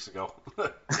 2 weeks ago.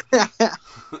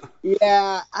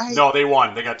 Yeah. No, they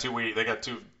won. They got 2 They got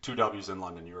two W's in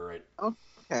London. You were right.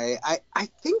 Okay. I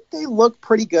think they look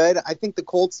pretty good. I think the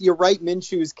Colts, you're right,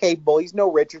 Minshew is capable. He's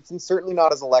no Richardson, certainly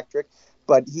not as electric,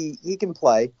 but he can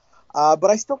play.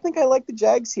 But I still think I like the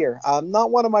Jags here.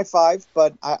 Not one of my 5,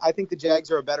 but I think the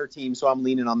Jags are a better team, so I'm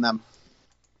leaning on them.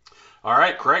 All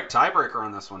right, Craig, tiebreaker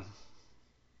on this one.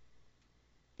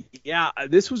 Yeah,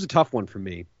 this was a tough one for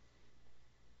me.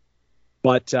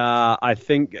 But I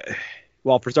think,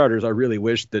 well, for starters, I really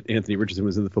wish that Anthony Richardson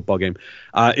was in the football game.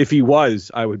 If he was,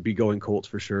 I would be going Colts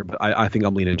for sure. But I think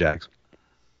I'm leaning Jags.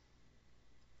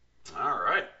 All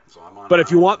right. So I'm on. But if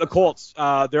you want the Colts,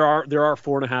 there are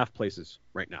 4.5 places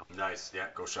right now. Nice. Yeah,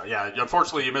 go shot. Yeah,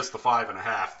 unfortunately, you missed the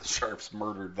 5.5. The Sharps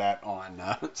murdered that on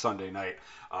Sunday night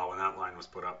when that line was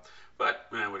put up.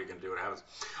 But, man, what are you going to do? What happens?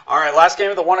 All right, last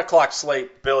game of the 1 o'clock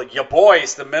slate, Bill. Your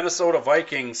boys, the Minnesota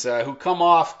Vikings, who come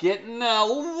off getting a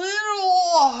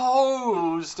little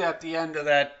hosed at the end of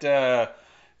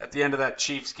that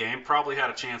Chiefs game. Probably had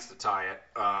a chance to tie it,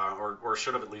 or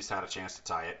should have at least had a chance to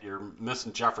tie it. You're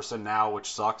missing Jefferson now,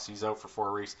 which sucks. He's out for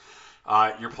 4 weeks.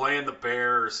 You're playing the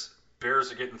Bears.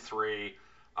 Bears are getting 3.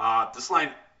 This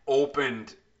line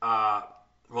opened...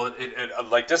 Well,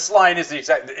 like this line is the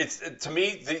exact. To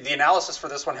me, the analysis for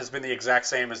this one has been the exact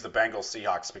same as the Bengals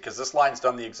Seahawks because this line's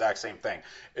done the exact same thing.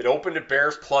 It opened at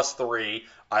Bears plus 3.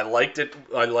 I liked it.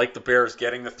 I liked the Bears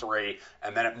getting the 3,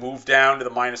 and then it moved down to the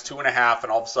minus 2.5,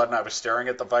 and all of a sudden I was staring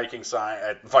at the Vikings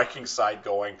side,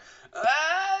 going,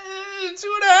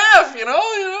 2.5. You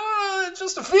know,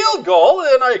 just a field goal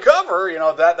and I cover. You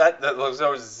know that was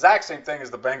the exact same thing as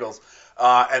the Bengals.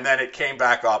 And then it came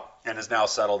back up and is now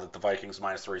settled at the Vikings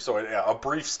minus 3. So a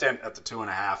brief stint at the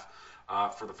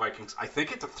 2.5 for the Vikings. I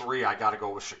think at the 3 I got to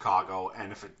go with Chicago,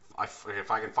 and if I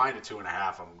can find a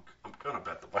 2.5, I'm gonna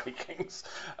bet the Vikings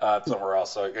somewhere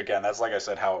else. So again, that's like I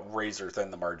said, how razor thin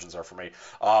the margins are for me.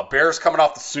 Bears coming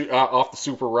off the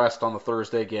super rest on the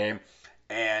Thursday game,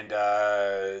 and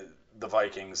the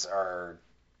Vikings are.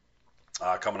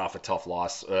 Coming off a tough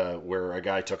loss where a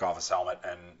guy took off his helmet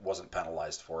and wasn't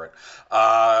penalized for it.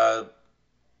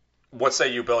 What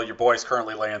say you, Bill? Your boy's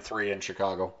currently laying 3 in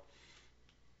Chicago.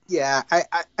 Yeah,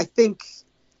 I think,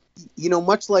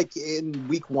 much like in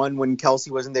week 1 when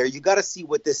Kelsey wasn't there, you got to see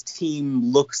what this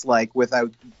team looks like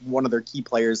without one of their key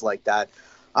players like that.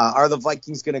 Are the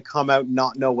Vikings going to come out and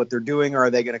not know what they're doing, or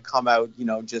are they going to come out,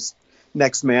 just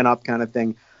next man up kind of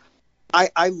thing?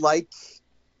 I like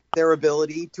their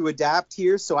ability to adapt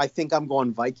here, so I think I'm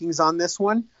going Vikings on this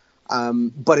one.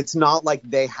 But it's not like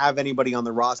they have anybody on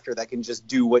the roster that can just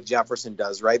do what Jefferson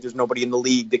does, right? There's nobody in the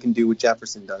league that can do what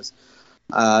Jefferson does.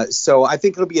 So I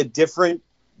think it'll be a different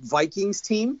Vikings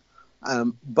team.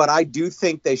 But I do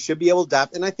think they should be able to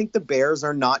adapt, and I think the Bears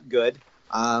are not good.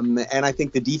 And I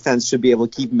think the defense should be able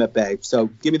to keep them at bay. So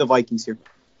give me the Vikings here.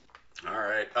 All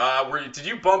right. Did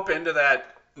you bump into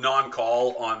that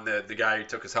non-call on the guy who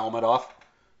took his helmet off?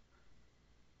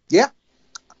 Yeah.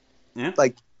 Yeah.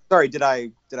 Sorry, did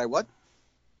I what?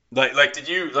 Did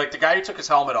you the guy who took his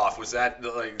helmet off? Was that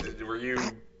were you?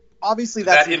 Obviously, did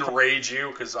that enrage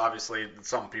you? Because obviously,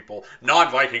 some people,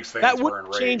 non-Vikings fans, were enraged. That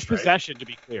would change right? possession, to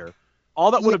be clear.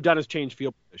 All that would have done is change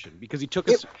field position because he took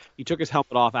his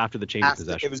helmet off after the change of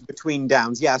possession. It was between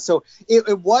downs, yeah. So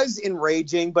it was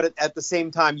enraging, but at the same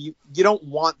time, you don't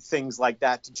want things like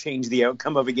that to change the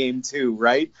outcome of a game too,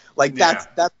 right? That's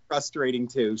frustrating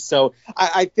too. So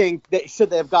I think that should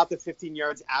they have got the 15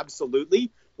 yards?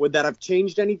 Absolutely. Would that have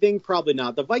changed anything? Probably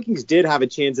not. The Vikings did have a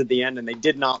chance at the end, and they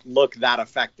did not look that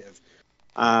effective.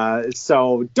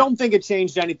 So don't think it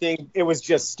changed anything. It was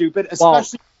just stupid,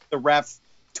 especially the ref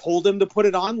told him to put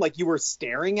it on. You were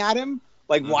staring at him.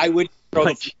 Why would you throw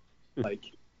the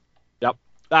Yep.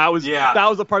 That was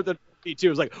the part that me too.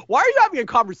 It was why are you having a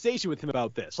conversation with him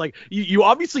about this? You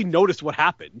obviously noticed what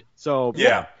happened. So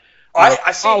yeah.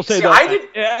 I see. I'll say see, that I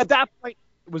didn't. At that point,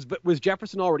 was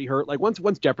Jefferson already hurt? Once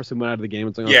Jefferson went out of the game,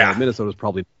 it's Minnesota's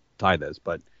probably tie this,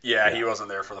 but he wasn't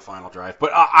there for the final drive.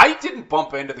 But I didn't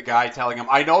bump into the guy telling him.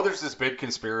 I know there's this big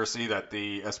conspiracy that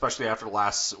especially after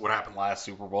what happened last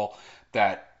Super Bowl,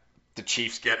 that the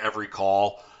Chiefs get every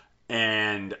call,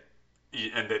 and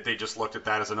they just looked at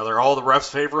that as another, the refs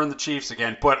favoring the Chiefs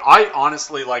again. But I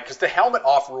honestly because the helmet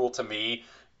off rule to me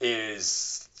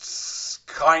is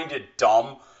kind of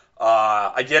dumb.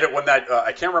 I get it when that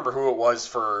I can't remember who it was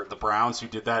for the Browns who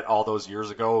did that all those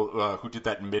years ago, who did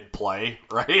that mid-play,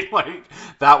 right?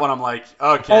 That one I'm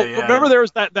okay. Remember there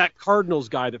was that Cardinals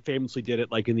guy that famously did it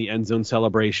in the end zone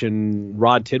celebration,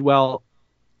 Rod Tidwell.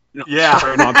 No, yeah.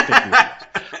 Sorry, no, I'm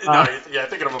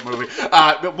thinking of a movie.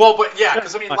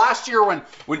 Because last year when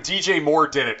DJ Moore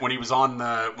did it, when he was on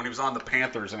the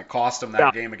Panthers and it cost him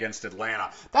that game against Atlanta,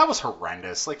 that was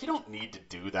horrendous. You don't need to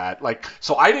do that.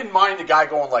 So I didn't mind the guy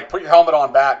going put your helmet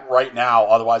on back right now,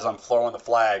 otherwise I'm throwing the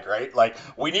flag, right?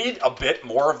 We need a bit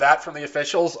more of that from the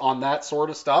officials on that sort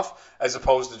of stuff, as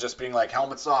opposed to just being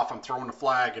helmets off, I'm throwing the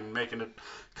flag and making it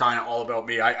kind of all about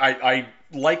me. I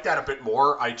like that a bit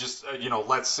more. I just,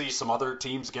 let's see some other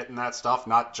teams getting that stuff,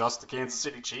 not just the Kansas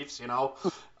City Chiefs, That's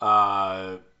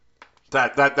how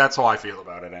I feel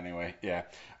about it anyway. Yeah.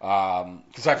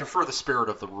 Because I prefer the spirit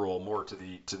of the rule more to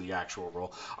the actual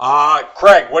rule.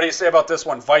 Craig, what do you say about this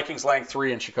one? Vikings laying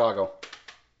 3 in Chicago.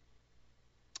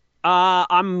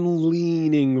 I'm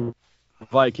leaning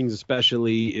Vikings,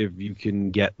 especially if you can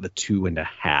get the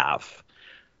 2.5.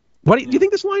 What do you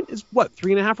think this line is?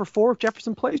 3.5 or 4 if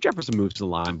Jefferson plays? Jefferson moves to the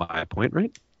line by a point,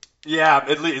 right? Yeah,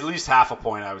 at least half a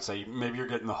point, I would say. Maybe you're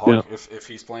getting the hook if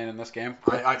he's playing in this game.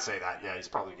 I'd say that. Yeah, he's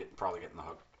probably getting the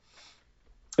hook.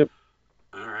 Yep.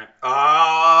 All right.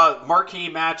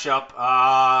 Marquee matchup.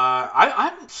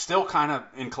 I'm still kind of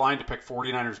inclined to pick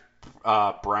 49ers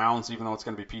Browns, even though it's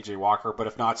going to be PJ Walker. But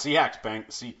if not, Seahawks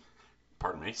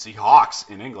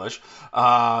in English.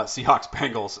 Seahawks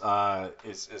Bengals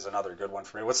is another good one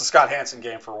for me. What's the Scott Hansen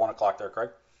game for 1 o'clock there, Craig?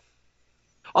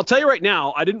 I'll tell you right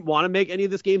now, I didn't want to make any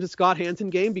of this games a Scott Hansen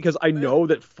game because I know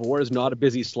that 4 is not a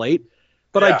busy slate,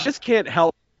 but I just can't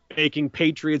help making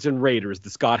Patriots and Raiders the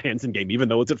Scott Hansen game, even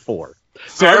though it's at 4.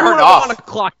 So Fair enough. 1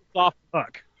 o'clock is off the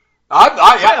hook.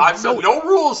 I've said no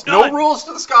rules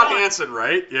to the Scott Hansen,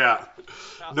 right? Yeah.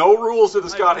 No rules to the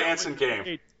Scott Hansen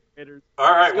game.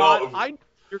 All right, Scott, I know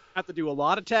you're going to have to do a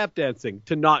lot of tap dancing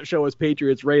to not show us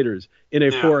Patriots Raiders in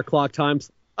a 4 o'clock time.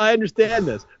 I understand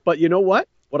this, but you know what?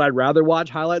 Would I rather watch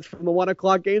highlights from the 1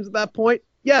 o'clock games at that point?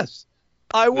 Yes,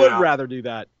 I would rather do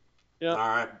that. Yeah. All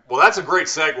right. Well, that's a great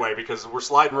segue because we're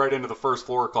sliding right into the first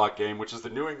 4 o'clock game, which is the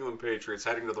New England Patriots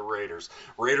heading to the Raiders.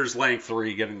 Raiders laying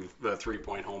 3, getting the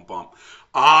 3-point home bump.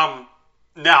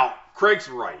 Now, Craig's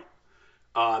right.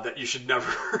 That you should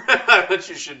never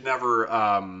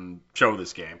show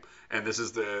this game, and this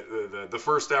is the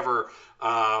first ever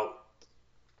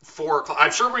 4 o'clock.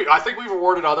 I think we've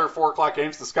awarded other 4 o'clock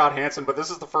games to Scott Hansen, but this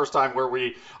is the first time where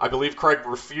I believe Craig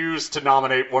refused to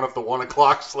nominate one of the 1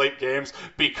 o'clock slate games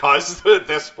because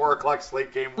this 4 o'clock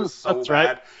slate game was so That's bad.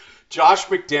 Right. Josh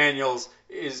McDaniels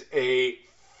is a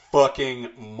fucking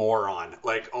moron.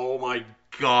 Oh my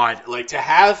God, to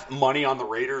have money on the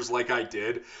Raiders like I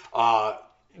did,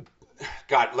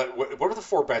 God, what were the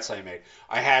 4 bets I made?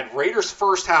 I had Raiders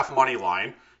first half money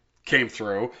line came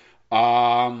through.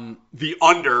 The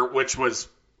under, which was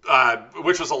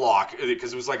a lock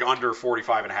because it was like under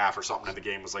 45 and a half or something, and the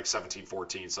game was like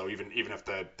 17-14. So even if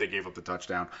they gave up the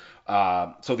touchdown,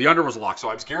 so the under was a lock. So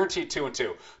I was guaranteed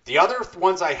 2-2. The other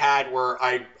ones I had were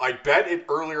I bet it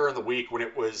earlier in the week when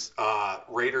it was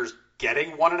Raiders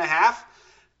getting 1.5.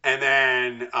 And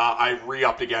then I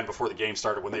re-upped again before the game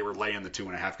started when they were laying the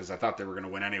 2.5 because I thought they were going to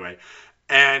win anyway.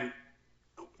 And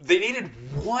they needed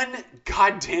 1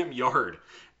 goddamn yard.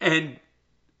 And,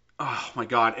 oh my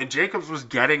God. And Jacobs was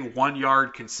getting 1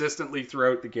 yard consistently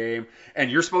throughout the game. And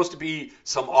you're supposed to be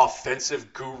some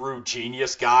offensive guru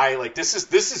genius guy. Like, this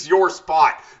is your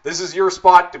spot. This is your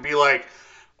spot to be like,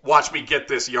 watch me get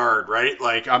this yard, right?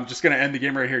 Like, I'm just going to end the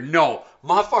game right here. No.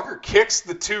 Motherfucker kicks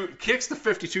the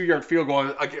 52-yard field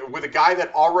goal with a guy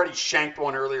that already shanked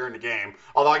one earlier in the game.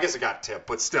 Although I guess it got tipped,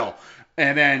 but still.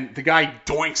 And then the guy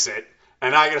doinks it.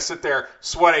 And I got to sit there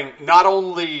sweating not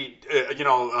only, a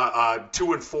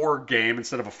 2-4 game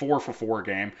instead of a 4-for-4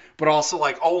 game, but also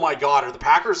like, oh my God, are the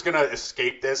Packers going to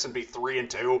escape this and be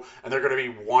 3-2, and they're going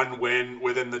to be 1 win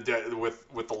within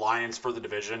with the Lions for the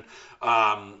division?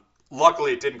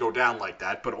 Luckily, it didn't go down like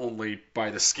that, but only by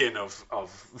the skin of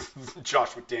Josh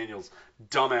McDaniels'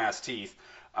 dumbass teeth.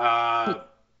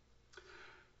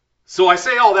 So I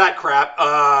say all that crap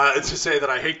to say that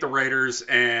I hate the Raiders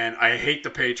and I hate the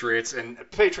Patriots. And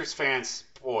Patriots fans,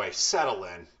 boy, settle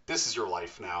in. This is your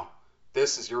life now.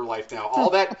 This is your life now.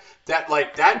 All that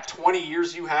 20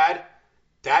 years you had,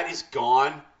 that is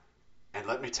gone. And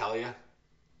let me tell you,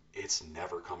 it's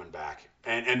never coming back.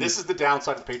 And this is the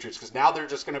downside of the Patriots, because now they're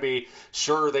just going to be,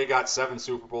 sure, they got 7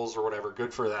 Super Bowls or whatever,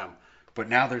 good for them. But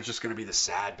now they're just going to be the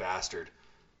sad bastard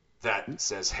that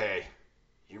says, hey,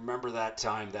 you remember that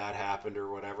time that happened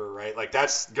or whatever, right? Like,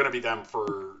 that's going to be them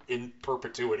in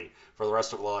perpetuity for the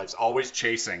rest of their lives, always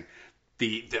chasing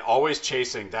those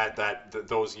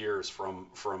years from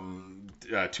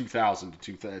 2000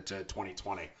 to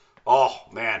 2020. Oh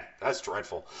man, that's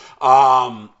dreadful.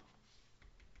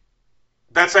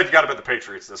 That said, you got to bet the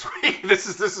Patriots this week. This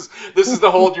is the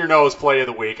hold your nose play of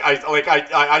the week.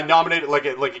 I nominated like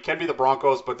it can be the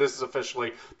Broncos, but this is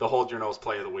officially the hold your nose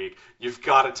play of the week. You've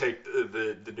got to take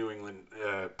the New England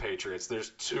Patriots.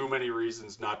 There's too many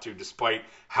reasons not to, despite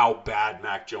how bad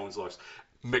Mac Jones looks.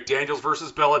 McDaniels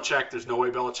versus Belichick. There's no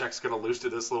way Belichick's going to lose to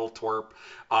this little twerp.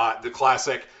 The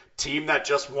classic team that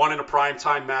just won in a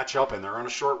primetime matchup, and they're on a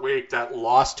short week, that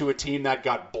lost to a team that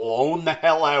got blown the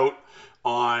hell out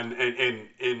on in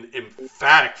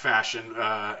emphatic fashion,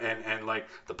 and like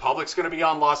the public's going to be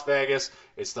on Las Vegas.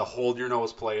 It's the hold your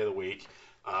nose play of the week.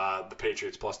 The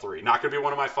Patriots +3. Not going to be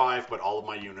one of my 5, but all of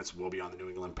my units will be on the New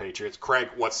England Patriots. Craig,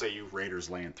 what say you? Raiders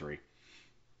laying 3.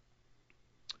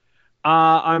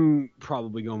 I'm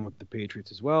probably going with the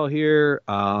Patriots as well here.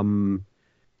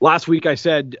 Last week I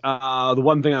said the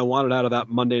one thing I wanted out of that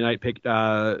Monday night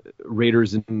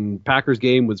Raiders and Packers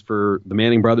game was for the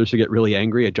Manning brothers to get really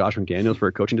angry at Josh McDaniels for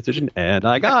a coaching decision, and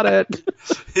I got it.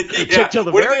 Yeah. Till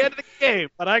the very end of the game,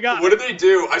 but I got it. What did they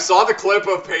do? I saw the clip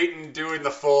of Peyton doing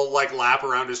the full lap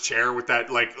around his chair with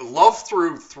that Love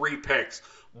threw 3 picks.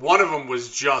 One of them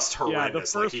was just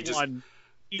horrendous.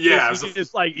 Yeah, the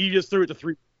first one. He just threw it to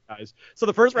 3 guys. So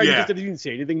the first round he just didn't even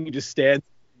say anything. He just stands,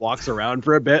 walks around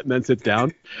for a bit, and then sits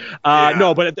down.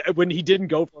 No, but when he didn't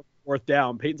go for 4th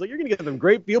down, Peyton's like, you're going to get them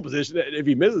great field position if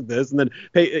he misses this. And then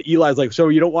Eli's like, so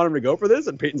you don't want him to go for this?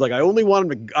 And Peyton's like, I only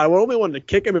want him to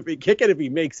kick him if he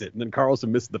makes it. And then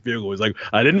Carlson missed the field goal. He's like,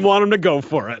 I didn't want him to go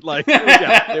for it. Like,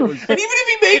 it was, and even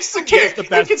if he makes the kick, he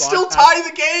can still tie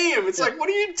the game. It's like, what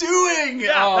are you doing?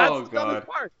 Yeah, that's the other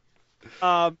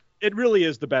part. It really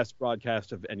is the best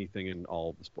broadcast of anything in all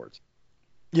of the sports.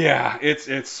 Yeah,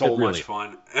 it's so much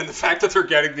fun. And the fact that they're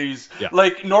getting these,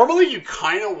 normally you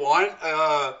kind of want,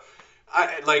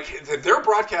 their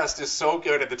broadcast is so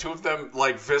good, and the two of them,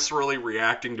 viscerally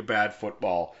reacting to bad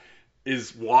football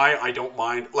is why I don't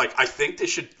mind. I think they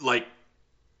should,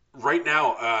 right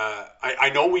now,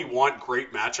 I know we want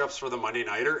great matchups for the Monday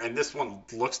Nighter, and this one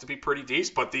looks to be pretty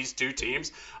decent, but these two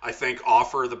teams, I think,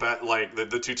 offer the best,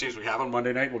 the two teams we have on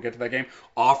Monday night, we'll get to that game,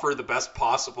 offer the best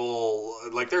possible,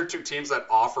 they're two teams that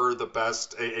offer the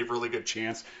best, a really good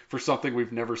chance for something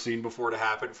we've never seen before to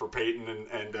happen for Peyton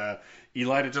and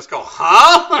Eli to just go,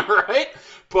 huh? Right?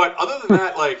 But other than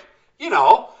that, you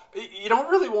don't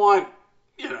really want,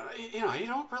 you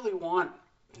don't really want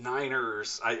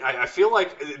Niners. I feel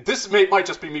like this might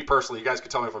just be me personally. You guys can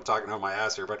tell me if I'm talking out my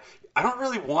ass here, but I don't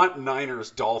really want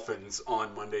Niners Dolphins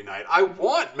on Monday night. I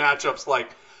want matchups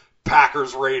like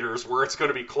Packers Raiders where it's going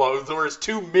to be close, or it's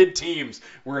two mid teams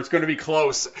where it's going to be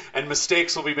close and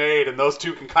mistakes will be made, and those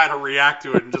two can kind of react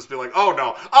to it and just be like, oh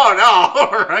no,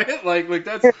 right? Like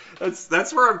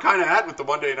that's where I'm kind of at with the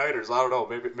Monday Nighters. I don't know,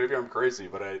 maybe I'm crazy,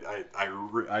 but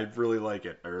I really like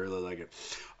it. I really like it.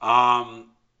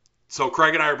 So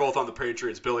Craig and I are both on the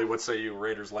Patriots. Billy, what say you?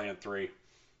 Raiders laying 3.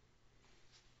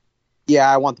 Yeah,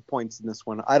 I want the points in this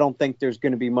one. I don't think there's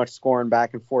going to be much scoring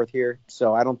back and forth here,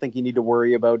 so I don't think you need to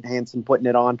worry about Hansen putting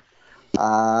it on.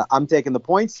 I'm taking the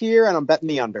points here, and I'm betting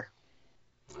the under.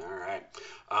 All right.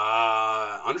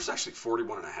 Under's actually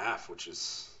 41.5, which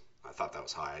is, I thought that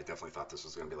was high. I definitely thought this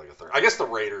was going to be like a third. I guess the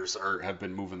Raiders have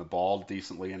been moving the ball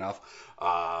decently enough.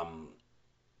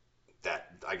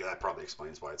 That probably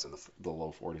explains why it's in the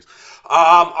low 40s.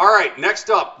 All right,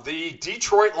 next up, the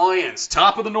Detroit Lions,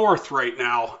 top of the North right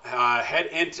now, head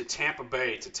into Tampa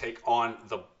Bay to take on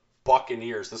the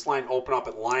Buccaneers. This line opened up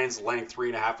at Lions laying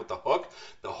 3.5 with the hook.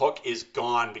 The hook is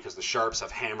gone because the Sharps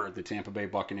have hammered the Tampa Bay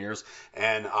Buccaneers,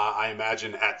 and I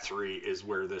imagine at 3 is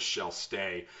where this shall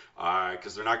stay,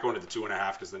 because they're not going to the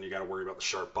 2.5, because then you got to worry about the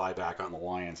sharp buyback on the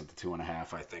Lions at the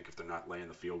 2.5. I think if they're not laying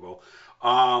the field goal.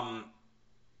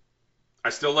 I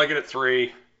still like it at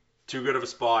 3. Too good of a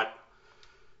spot.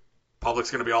 Public's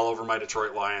going to be all over my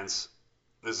Detroit Lions.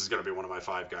 This is going to be one of my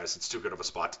 5 guys. It's too good of a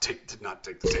spot to not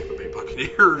take the Tampa Bay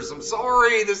Buccaneers. I'm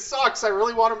sorry. This sucks. I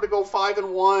really want them to go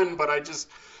 5-1, but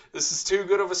this is too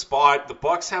good of a spot. The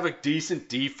Bucs have a decent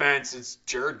defense. It's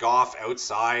Jared Goff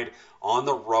outside on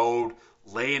the road,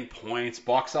 laying points,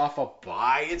 Bucs off a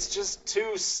bye. It's just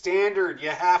too standard. You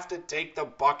have to take the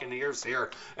Buccaneers here.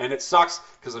 And it sucks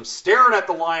because I'm staring at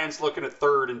the Lions looking at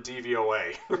 3rd in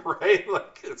DVOA, right?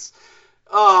 Like it's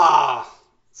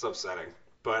upsetting.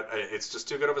 But it's just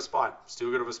too good of a spot. It's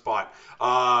too good of a spot.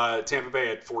 Tampa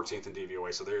Bay at 14th in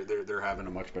DVOA, so they're having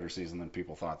a much better season than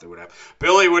people thought they would have.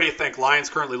 Billy, what do you think? Lions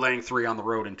currently laying 3 on the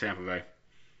road in Tampa Bay.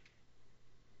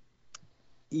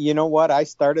 You know what? I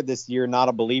started this year not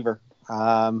a believer.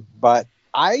 But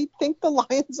I think the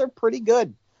Lions are pretty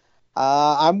good.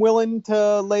 I'm willing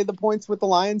to lay the points with the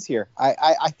Lions here.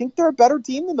 I think they're a better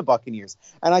team than the Buccaneers,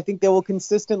 and I think they will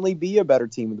consistently be a better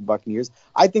team than the Buccaneers.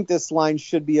 I think this line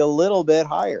should be a little bit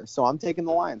higher, so I'm taking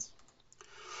the Lions.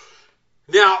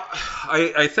 Now,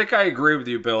 I think I agree with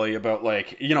you, Billy, about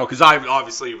because I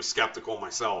obviously was skeptical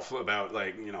myself about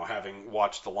having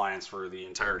watched the Lions for the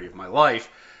entirety of my life.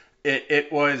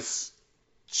 It was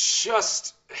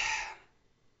just.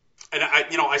 And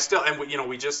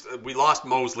we lost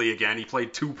Mosley again. He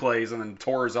played 2 plays and then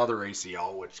tore his other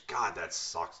ACL, which God, that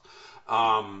sucks.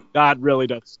 That really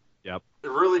does. Yep. It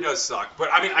really does suck. But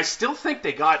I mean, I still think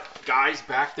they got guys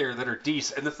back there that are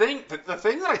decent. And the thing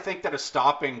that I think that is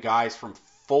stopping guys from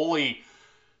fully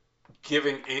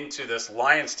giving into this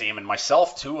Lions team, and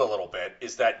myself too a little bit,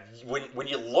 is that when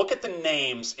you look at the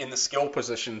names in the skill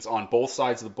positions on both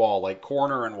sides of the ball, like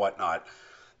corner and whatnot.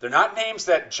 They're not names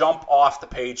that jump off the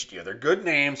page to you. They're good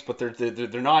names, but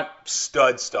they're not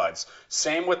studs.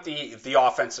 Same with the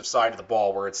offensive side of the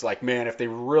ball, where it's like, man, if they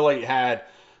really had,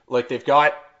 they've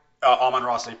got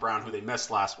Amon-Ra St. Brown, who they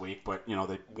missed last week, but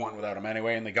they won without him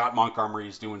anyway, and they got Montgomery,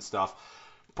 he's doing stuff.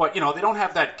 But they don't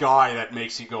have that guy that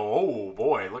makes you go, oh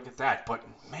boy, look at that. But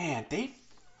man, they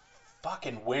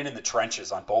fucking win in the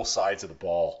trenches on both sides of the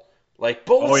ball.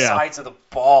 Sides of the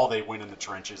ball, they win in the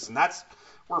trenches, and that's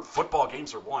where football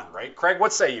games are won, right? Craig,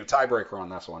 what say you? Tiebreaker on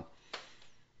this one.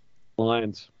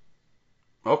 Lions.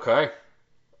 Okay.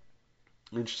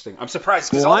 Interesting. I'm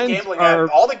surprised because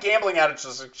all the gambling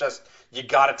adages suggest you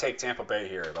got to take Tampa Bay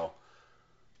here, though.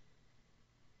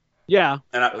 Yeah.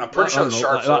 And I'm pretty sure the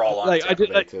Sharps are all on Tampa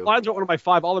Bay, too. Lions are one of my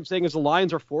 5. All I'm saying is the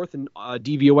Lions are 4th in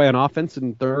DVOA on offense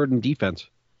and 3rd in defense.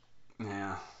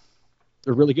 Yeah.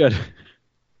 They're really good.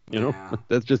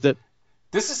 That's just it.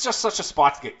 This is just such a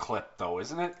spot to get clipped, though,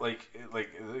 isn't it?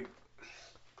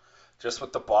 Just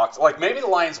with the box. Maybe the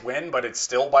Lions win, but it's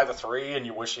still by the 3, and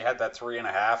you wish you had that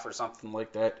 3.5 or something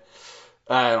like that.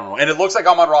 I don't know. And it looks like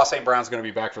Amon-Ra St. Brown's going to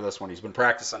be back for this one. He's been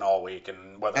practicing all week,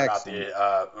 and whether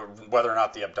or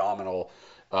not the abdominal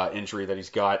injury that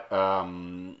he's got,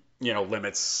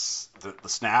 limits the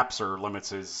snaps or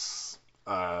limits his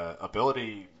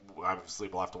ability. Obviously,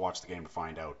 we'll have to watch the game to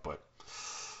find out. But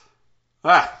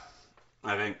I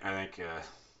think.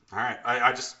 All right.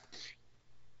 I just.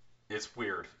 It's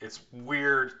weird. It's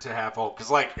weird to have hope because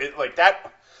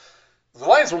that. The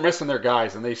Lions were missing their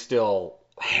guys and they still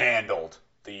handled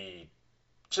them,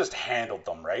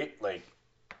 right?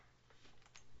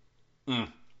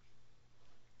 And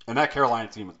And that Carolina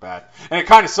team was bad. And it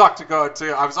kind of sucked to go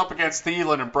to. I was up against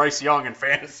Thielen and Bryce Young in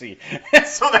fantasy. And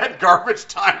so that garbage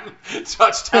time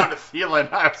touchdown to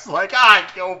Thielen, I was like,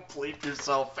 go bleep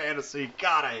yourself, fantasy.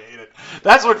 God, I hate it.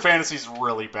 That's when fantasy's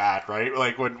really bad, right?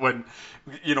 Like when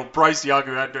Bryce Young,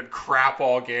 who had been crap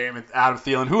all game, and Adam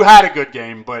Thielen, who had a good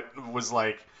game, but was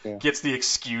like, gets the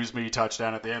excuse me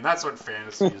touchdown at the end. That's when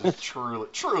fantasy is truly,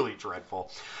 truly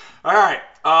dreadful. All right,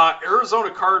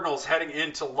 Arizona Cardinals heading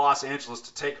into Los Angeles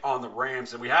to take on the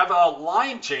Rams, and we have a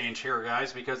line change here,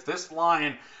 guys, because this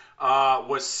line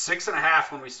was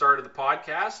 6.5 when we started the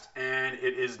podcast, and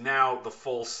it is now the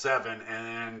full 7.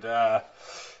 And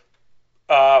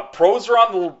pros are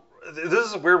on the. This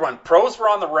is a weird one. Pros were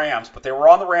on the Rams, but they were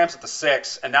on the Rams at the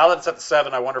 6, and now that it's at the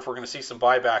 7, I wonder if we're going to see some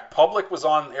buyback. Public was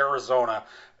on Arizona.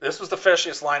 This was the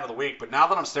fishiest line of the week, but now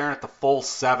that I'm staring at the full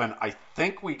 7, I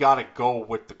think we got to go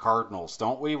with the Cardinals,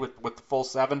 don't we, with the full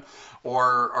 7?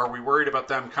 Or are we worried about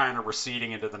them kind of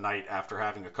receding into the night after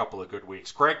having a couple of good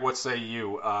weeks? Craig, what say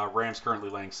you? Rams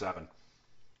currently laying 7.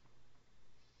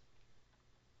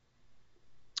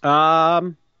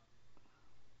 I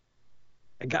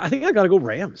think I got to go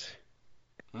Rams.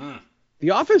 The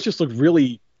offense just looked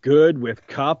really good with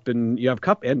Kupp, and you have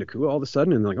Kupp and Nakua all of a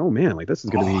sudden, and like, oh man, like this is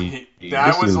going to be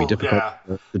difficult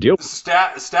to deal with.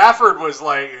 Stafford was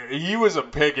like, he was a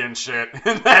pig in shit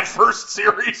in that first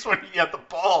series when he had the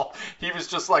ball. He was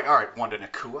just like, all right, one to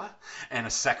Nakua, and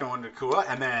a second one to Nakua,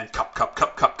 and then Kupp,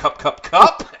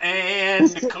 and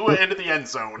Nakua into the end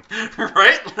zone,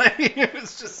 right? Like, it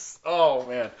was just, oh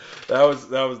man,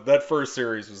 that first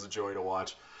series was a joy to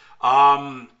watch.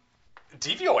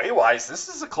 DVOA wise, this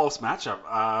is a close matchup.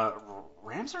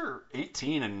 Rams are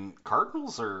 18 and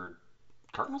Cardinals are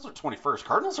 21st.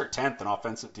 Cardinals are 10th in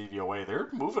offensive DVOA. They're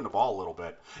moving the ball a little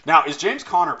bit. Now, is James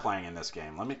Conner playing in this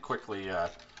game? Let me quickly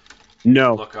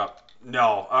look up.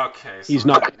 No. Okay. So he's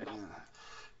not.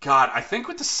 God, I think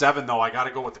with the 7 though, I got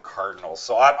to go with the Cardinals.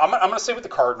 So I'm going to say with the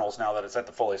Cardinals now that it's at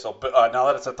the fully. So now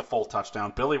that it's at the full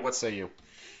touchdown, Billy, what say you?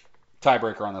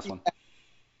 Tiebreaker on this one.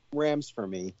 Rams for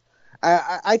me.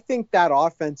 I think that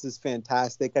offense is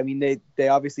fantastic. I mean, they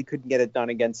obviously couldn't get it done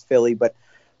against Philly, but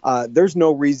there's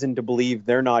no reason to believe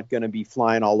they're not going to be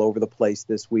flying all over the place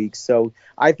this week. So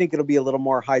I think it'll be a little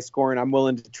more high scoring. I'm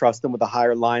willing to trust them with a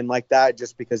higher line like that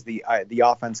just because the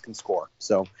offense can score.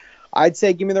 So I'd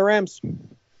say give me the Rams.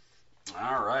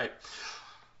 All right.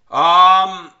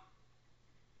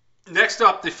 Next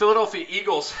up, the Philadelphia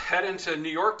Eagles head into New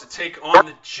York to take on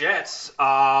the Jets.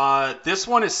 This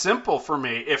one is simple for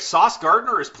me. If Sauce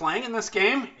Gardner is playing in this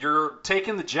game, you're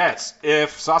taking the Jets.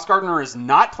 If Sauce Gardner is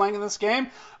not playing in this game,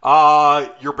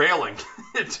 you're bailing.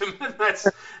 That's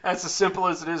as simple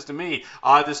as it is to me.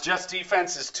 This Jets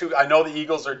defense is too. I know the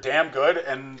Eagles are damn good,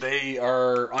 and they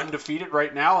are undefeated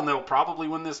right now, and they'll probably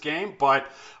win this game, but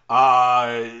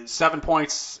 7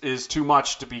 points is too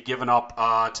much to be given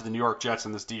up to the New York Jets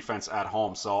in this defense at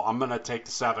home. So I'm going to take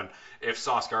the 7 if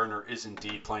Sauce Gardner is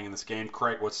indeed playing in this game.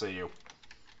 Craig, what say you?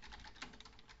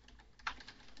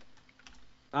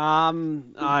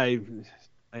 I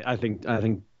think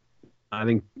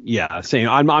yeah, same.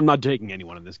 I'm not taking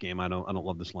anyone in this game. I don't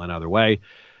love this line either way.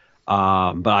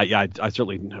 But I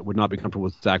certainly would not be comfortable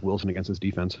with Zach Wilson against this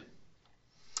defense.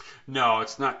 No,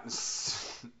 it's not.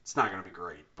 It's not going to be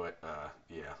great, but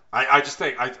yeah. I just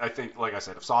think I think like I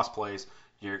said, if Sauce plays,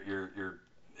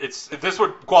 this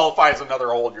would qualify as another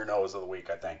hold your nose of the week.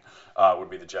 I think would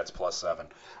be the Jets plus 7.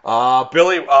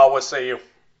 Billy, what say you?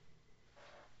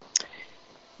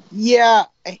 Yeah,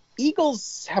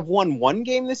 Eagles have won one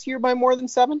game this year by more than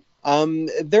 7.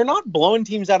 They're not blowing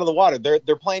teams out of the water.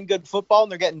 They're playing good football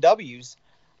and they're getting W's.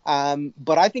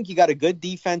 But I think you got a good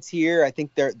defense here. I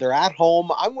think they're at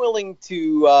home. I'm willing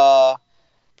to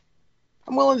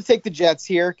take the Jets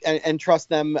here and trust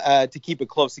them to keep it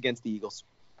close against the Eagles.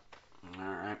 All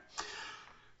right.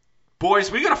 Boys,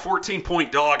 we got a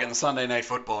 14-point dog in the Sunday night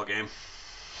football game.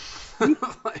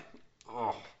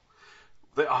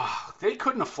 They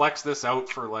couldn't have flexed this out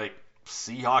for like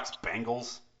Seahawks,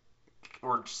 Bengals,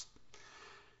 or just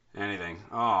anything.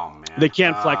 Oh, man. They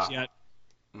can't flex yet.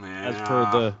 Yeah. As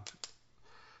per the...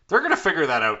 They're going to figure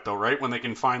that out, though, right? When they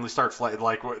can finally start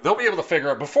they'll be able to figure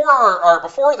out before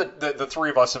before the three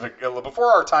of us before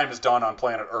our time is done on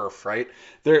planet Earth, right?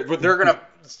 They're going to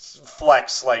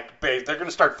flex they're going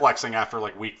to start flexing after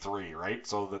like week 3, right?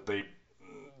 So that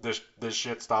this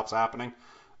shit stops happening.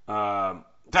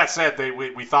 That said,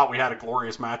 we thought we had a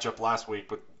glorious matchup last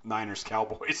week with Niners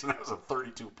Cowboys, and that was a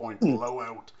 32-point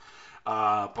blowout.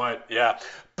 But yeah,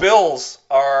 Bills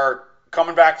are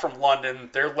coming back from London.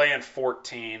 They're laying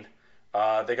 14.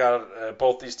 They got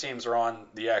both these teams are on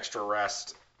the extra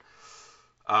rest.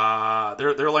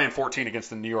 They're laying 14 against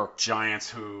the New York Giants,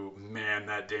 who, man,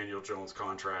 that Daniel Jones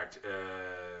contract,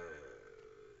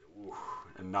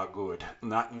 not good,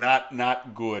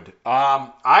 not good.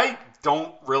 I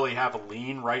don't really have a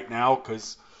lean right now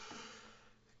because,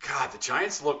 God, the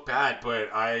Giants look bad,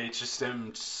 but I just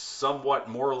am somewhat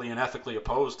morally and ethically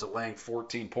opposed to laying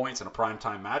 14 points in a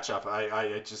primetime matchup.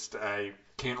 I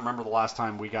can't remember the last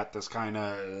time we got this kind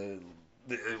of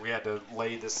we had to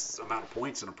lay this amount of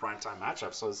points in a primetime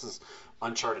matchup. So this is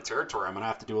uncharted territory. I'm gonna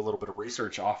have to do a little bit of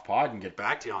research off pod and get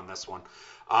back to you on this one.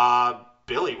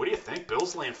 Billy, what do you think?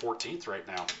 Bills laying 14th right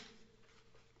now.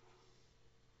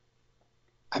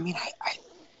 I mean, I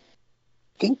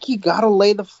think you got to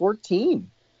lay the 14.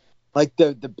 Like,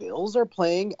 the Bills are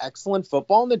playing excellent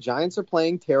football and the Giants are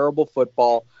playing terrible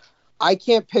football. I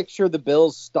can't picture the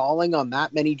Bills stalling on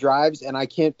that many drives, and I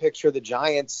can't picture the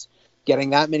Giants getting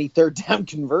that many third down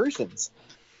conversions.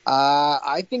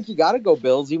 I think you got to go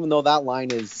Bills, even though that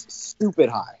line is stupid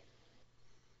high.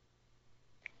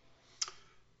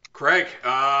 Craig,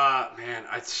 man,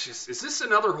 is this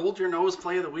another hold your nose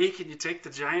play of the week, and you take the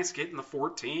Giants getting the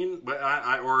 14? But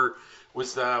or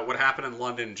was what happened in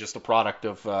London just a product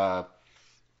of the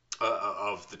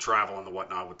travel and the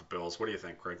whatnot with the Bills? What do you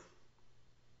think, Craig?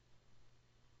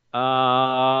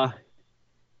 Yeah,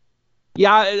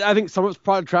 I think some of it's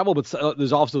product travel, but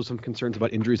there's also some concerns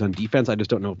about injuries on defense. I just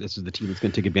don't know if this is the team that's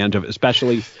going to take advantage of it,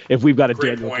 especially if we've got a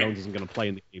Great Daniel point. Jones isn't going to play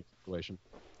in the game situation.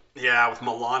 Yeah, with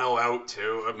Milano out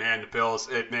too, man. The Bills,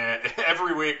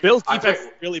 every week. Bills defense is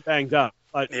really banged up.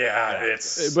 But,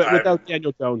 but without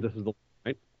Daniel Jones, this is the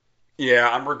right. Yeah,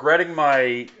 I'm regretting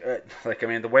my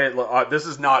the way it this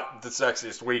is not the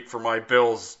sexiest week for my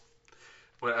Bills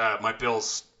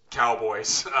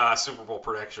Cowboys Super Bowl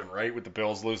prediction, right? With the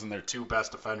Bills losing their two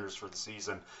best defenders for the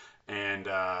season, and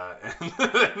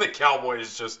the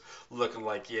Cowboys just looking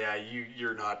like, yeah,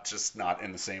 you're not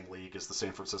in the same league as the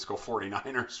San Francisco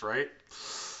 49ers, right?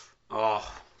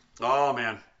 Oh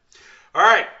man. All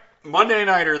right. Monday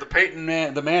Nighter,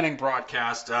 the Manning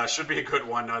broadcast should be a good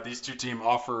one. These two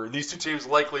teams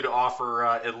likely to offer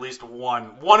at least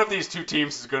one of these two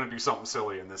teams is going to do something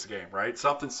silly in this game, right?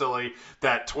 Something silly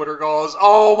that Twitter goes,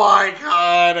 oh my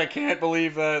God, I can't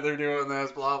believe that they're doing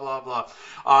this, blah blah blah.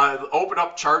 Open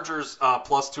up Chargers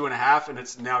plus 2.5, and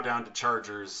it's now down to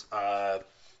Chargers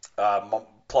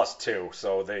plus 2,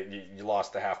 so you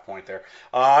lost the half point there.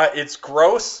 It's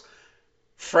gross.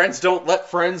 Friends don't let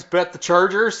friends bet the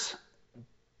Chargers,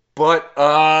 but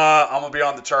I'm going to be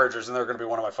on the Chargers, and they're going to be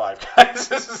one of my 5 guys.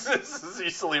 This is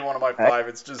easily one of my 5.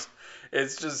 It's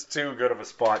just too good of a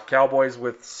spot. Cowboys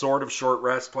with sort of short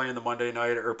rest playing the Monday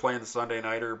night or playing the Sunday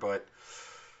nighter, but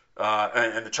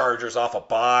and the Chargers off a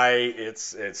bye.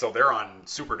 So they're on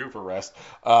super duper rest.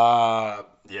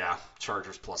 Yeah,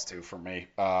 Chargers plus 2 for me.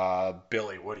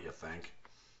 Billy, what do you think?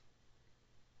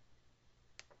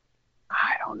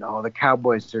 I don't know. The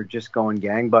Cowboys are just going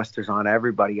gangbusters on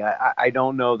everybody. I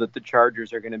don't know that the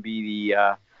Chargers are going to be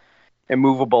the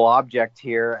immovable object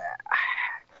here.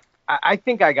 I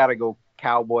think I got to go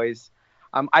Cowboys.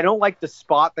 I don't like the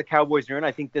spot the Cowboys are in.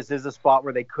 I think this is a spot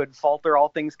where they could falter, all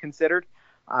things considered.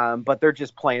 But they're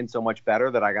just playing so much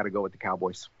better that I got to go with the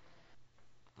Cowboys.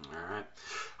 All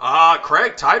right.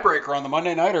 Craig, tiebreaker on the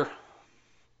Monday Nighter.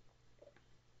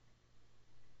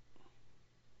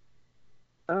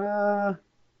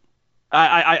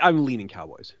 I'm leaning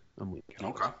Cowboys.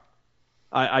 Okay.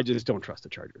 I just don't trust the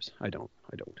Chargers. I don't.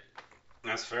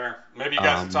 That's fair. Maybe you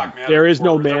guys can talk me out. There is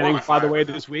no Manning, by the way,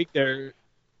 this week. Mannings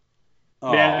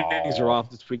are off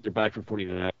this week. They're back for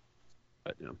 49.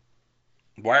 But,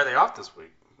 Why are they off this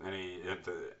week?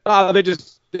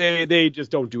 They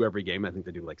just don't do every game. I think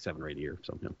they do like 7 or 8 a year.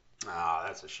 So,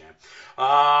 that's a shame.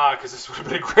 Because this would have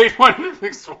been a great one.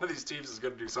 Because one of these teams is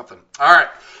going to do something. All right.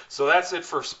 So that's it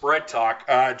for spread talk.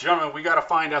 Gentlemen, we got to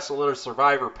find us a little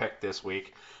survivor pick this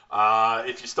week.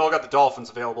 If you still got the Dolphins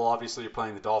available, obviously you're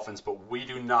playing the Dolphins, but we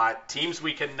do not. Teams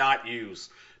we cannot use.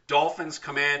 Dolphins,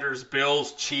 Commanders,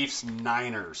 Bills, Chiefs,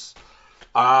 Niners.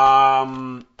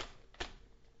 God,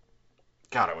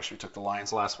 I wish we took the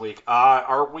Lions last week.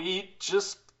 Are we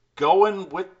just going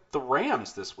with the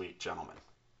Rams this week, gentlemen?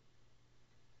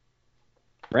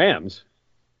 Rams?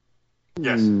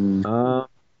 Yes.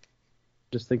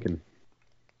 Just thinking.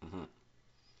 Mm-hmm.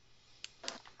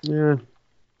 Yeah.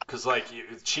 Because,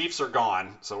 Chiefs are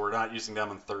gone, so we're not using them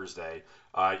on Thursday.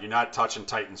 You're not touching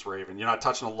Titans-Raven. You're not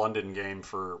touching a London game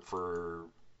for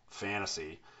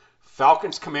fantasy.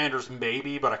 Falcons-Commanders,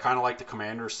 maybe, but I kind of like the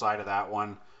Commanders side of that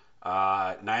one.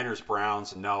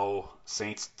 Niners-Browns, no.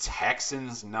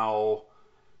 Saints-Texans, no.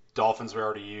 Dolphins we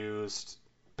already used.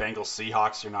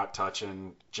 Bengals-Seahawks, you're not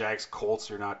touching. Jags-Colts,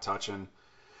 you're not touching.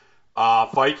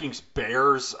 Vikings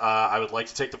Bears. I would like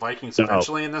to take the Vikings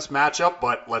eventually in this matchup,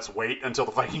 but let's wait until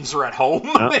the Vikings are at home.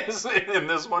 In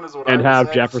this one is what I And would have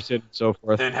say. Jefferson and so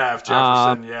forth. And have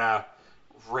Jefferson, yeah.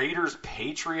 Raiders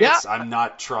Patriots. Yeah. I'm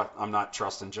not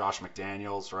trusting Josh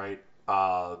McDaniels, right?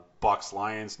 Bucks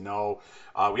Lions, no.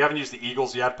 We haven't used the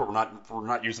Eagles yet, but we're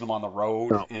not using them on the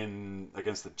road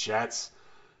against the Jets.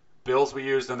 Bills we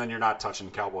used, and then you're not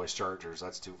touching Cowboys Chargers.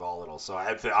 That's too volatile. So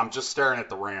I'm just staring at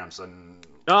the Rams. And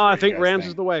No, I think Rams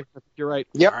is the way. I think you're right.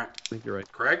 Yep. All right. I think you're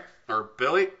right. Craig or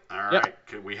Billy? All right.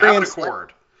 Yep. We have an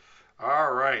accord.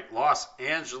 All right. Los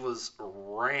Angeles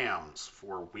Rams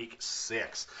for week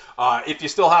 6. If you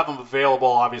still have them available,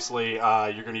 obviously,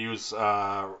 you're going to use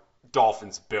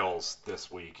Dolphins Bills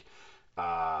this week.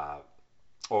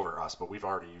 Over us, but we've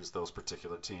already used those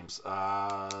particular teams.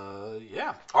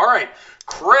 Yeah. All right,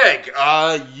 Craig.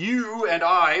 You and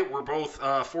I were both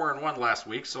 4-1 last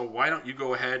week, so why don't you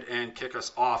go ahead and kick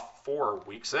us off for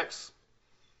week 6?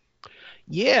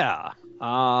 Yeah,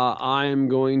 I'm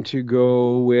going to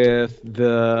go with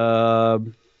the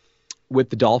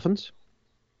Dolphins.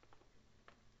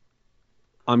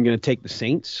 I'm going to take the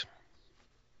Saints,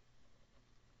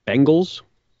 Bengals.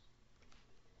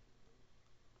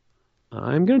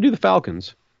 I'm going to do the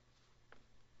Falcons.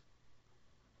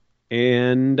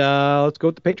 And let's go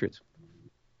with the Patriots.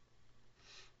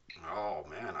 Oh,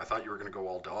 man. I thought you were going to go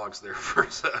all dogs there for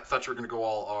a second. I thought you were going to go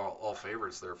all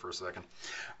favorites there for a second.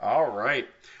 All right.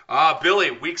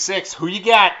 Billy, week 6, who you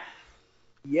got?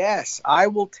 Yes, I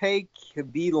will take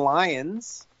the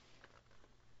Lions.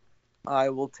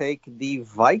 I will take the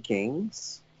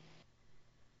Vikings.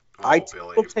 Oh,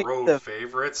 Billy, will take road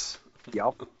favorites.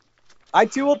 Yep. I,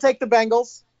 too, will take the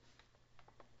Bengals.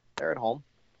 They're at home.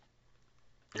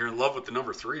 You're in love with the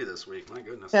number 3 this week. My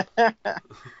goodness.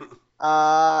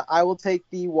 I will take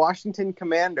the Washington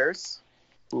Commanders.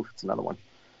 Ooh, it's another one.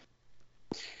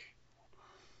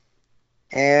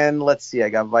 And let's see. I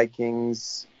got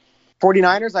Vikings.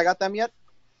 49ers. I got them yet?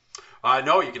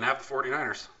 No, you can have the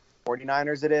 49ers.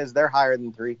 49ers it is. They're higher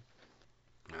than 3.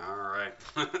 All right.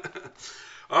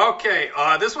 Okay,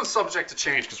 this one's subject to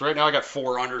change because right now I got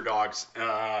 4 underdogs,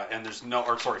 and there's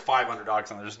 5 underdogs,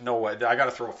 and there's no way I got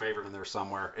to throw a favorite in there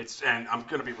somewhere. And I'm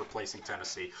going to be replacing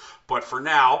Tennessee, but for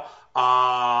now,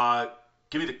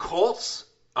 give me the Colts.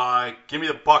 Give me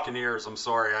the Buccaneers. I'm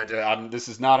sorry, this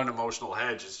is not an emotional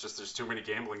hedge. It's just there's too many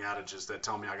gambling adages that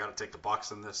tell me I got to take the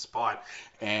Bucs in this spot,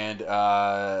 and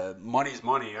money's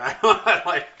money. I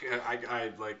like.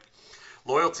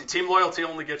 Team loyalty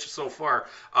only gets you so far.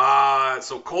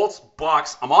 So Colts,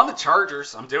 Bucks. I'm on the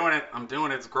Chargers. I'm doing it.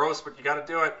 It's gross, but you got to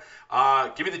do it.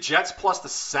 Give me the Jets plus the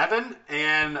 7,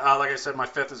 and like I said, my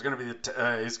 5th is going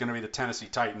to be the Tennessee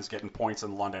Titans getting points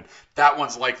in London. That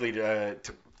one's likely to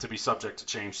be subject to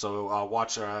change. So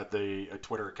watch the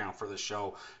Twitter account for this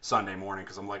show Sunday morning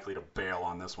because I'm likely to bail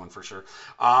on this one for sure.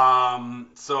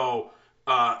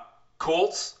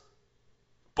 Colts,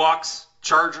 Bucks,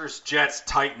 Chargers, Jets,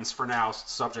 Titans for now,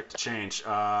 subject to change.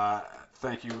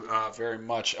 Thank you very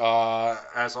much.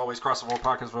 As always, Crossover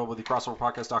Podcast available at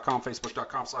crossoverpodcast.com,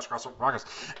 facebook.com/crossoverpodcast,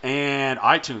 and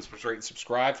iTunes. Please rate and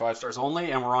subscribe, 5 stars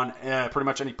only. And we're on pretty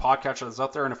much any podcatcher that's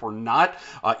out there. And if we're not,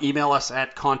 email us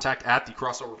at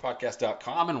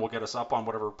contact@thecrossoverpodcast.com, and we'll get us up on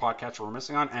whatever podcatcher we're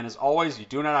missing on. And as always, you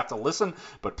do not have to listen,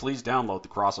 but please download the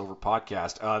Crossover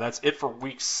Podcast. That's it for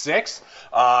week 6.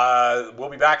 We'll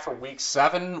be back for week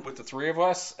 7 with the 3 of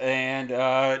us, and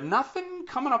nothing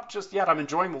coming up just yet. I'm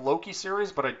enjoying the Loki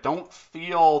series, but I don't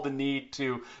feel the need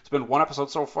to. It's been 1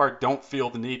 episode so far. Don't feel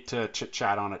the need to chit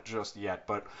chat on it just yet.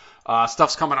 But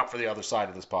stuff's coming up for the other side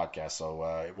of this podcast, so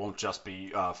it won't just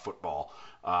be football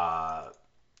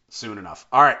soon enough.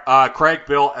 All right, Craig,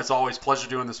 Bill, as always, pleasure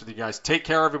doing this with you guys. Take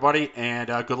care, everybody, and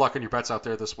good luck on your bets out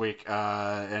there this week.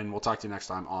 And we'll talk to you next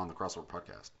time on the Crossover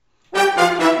Podcast.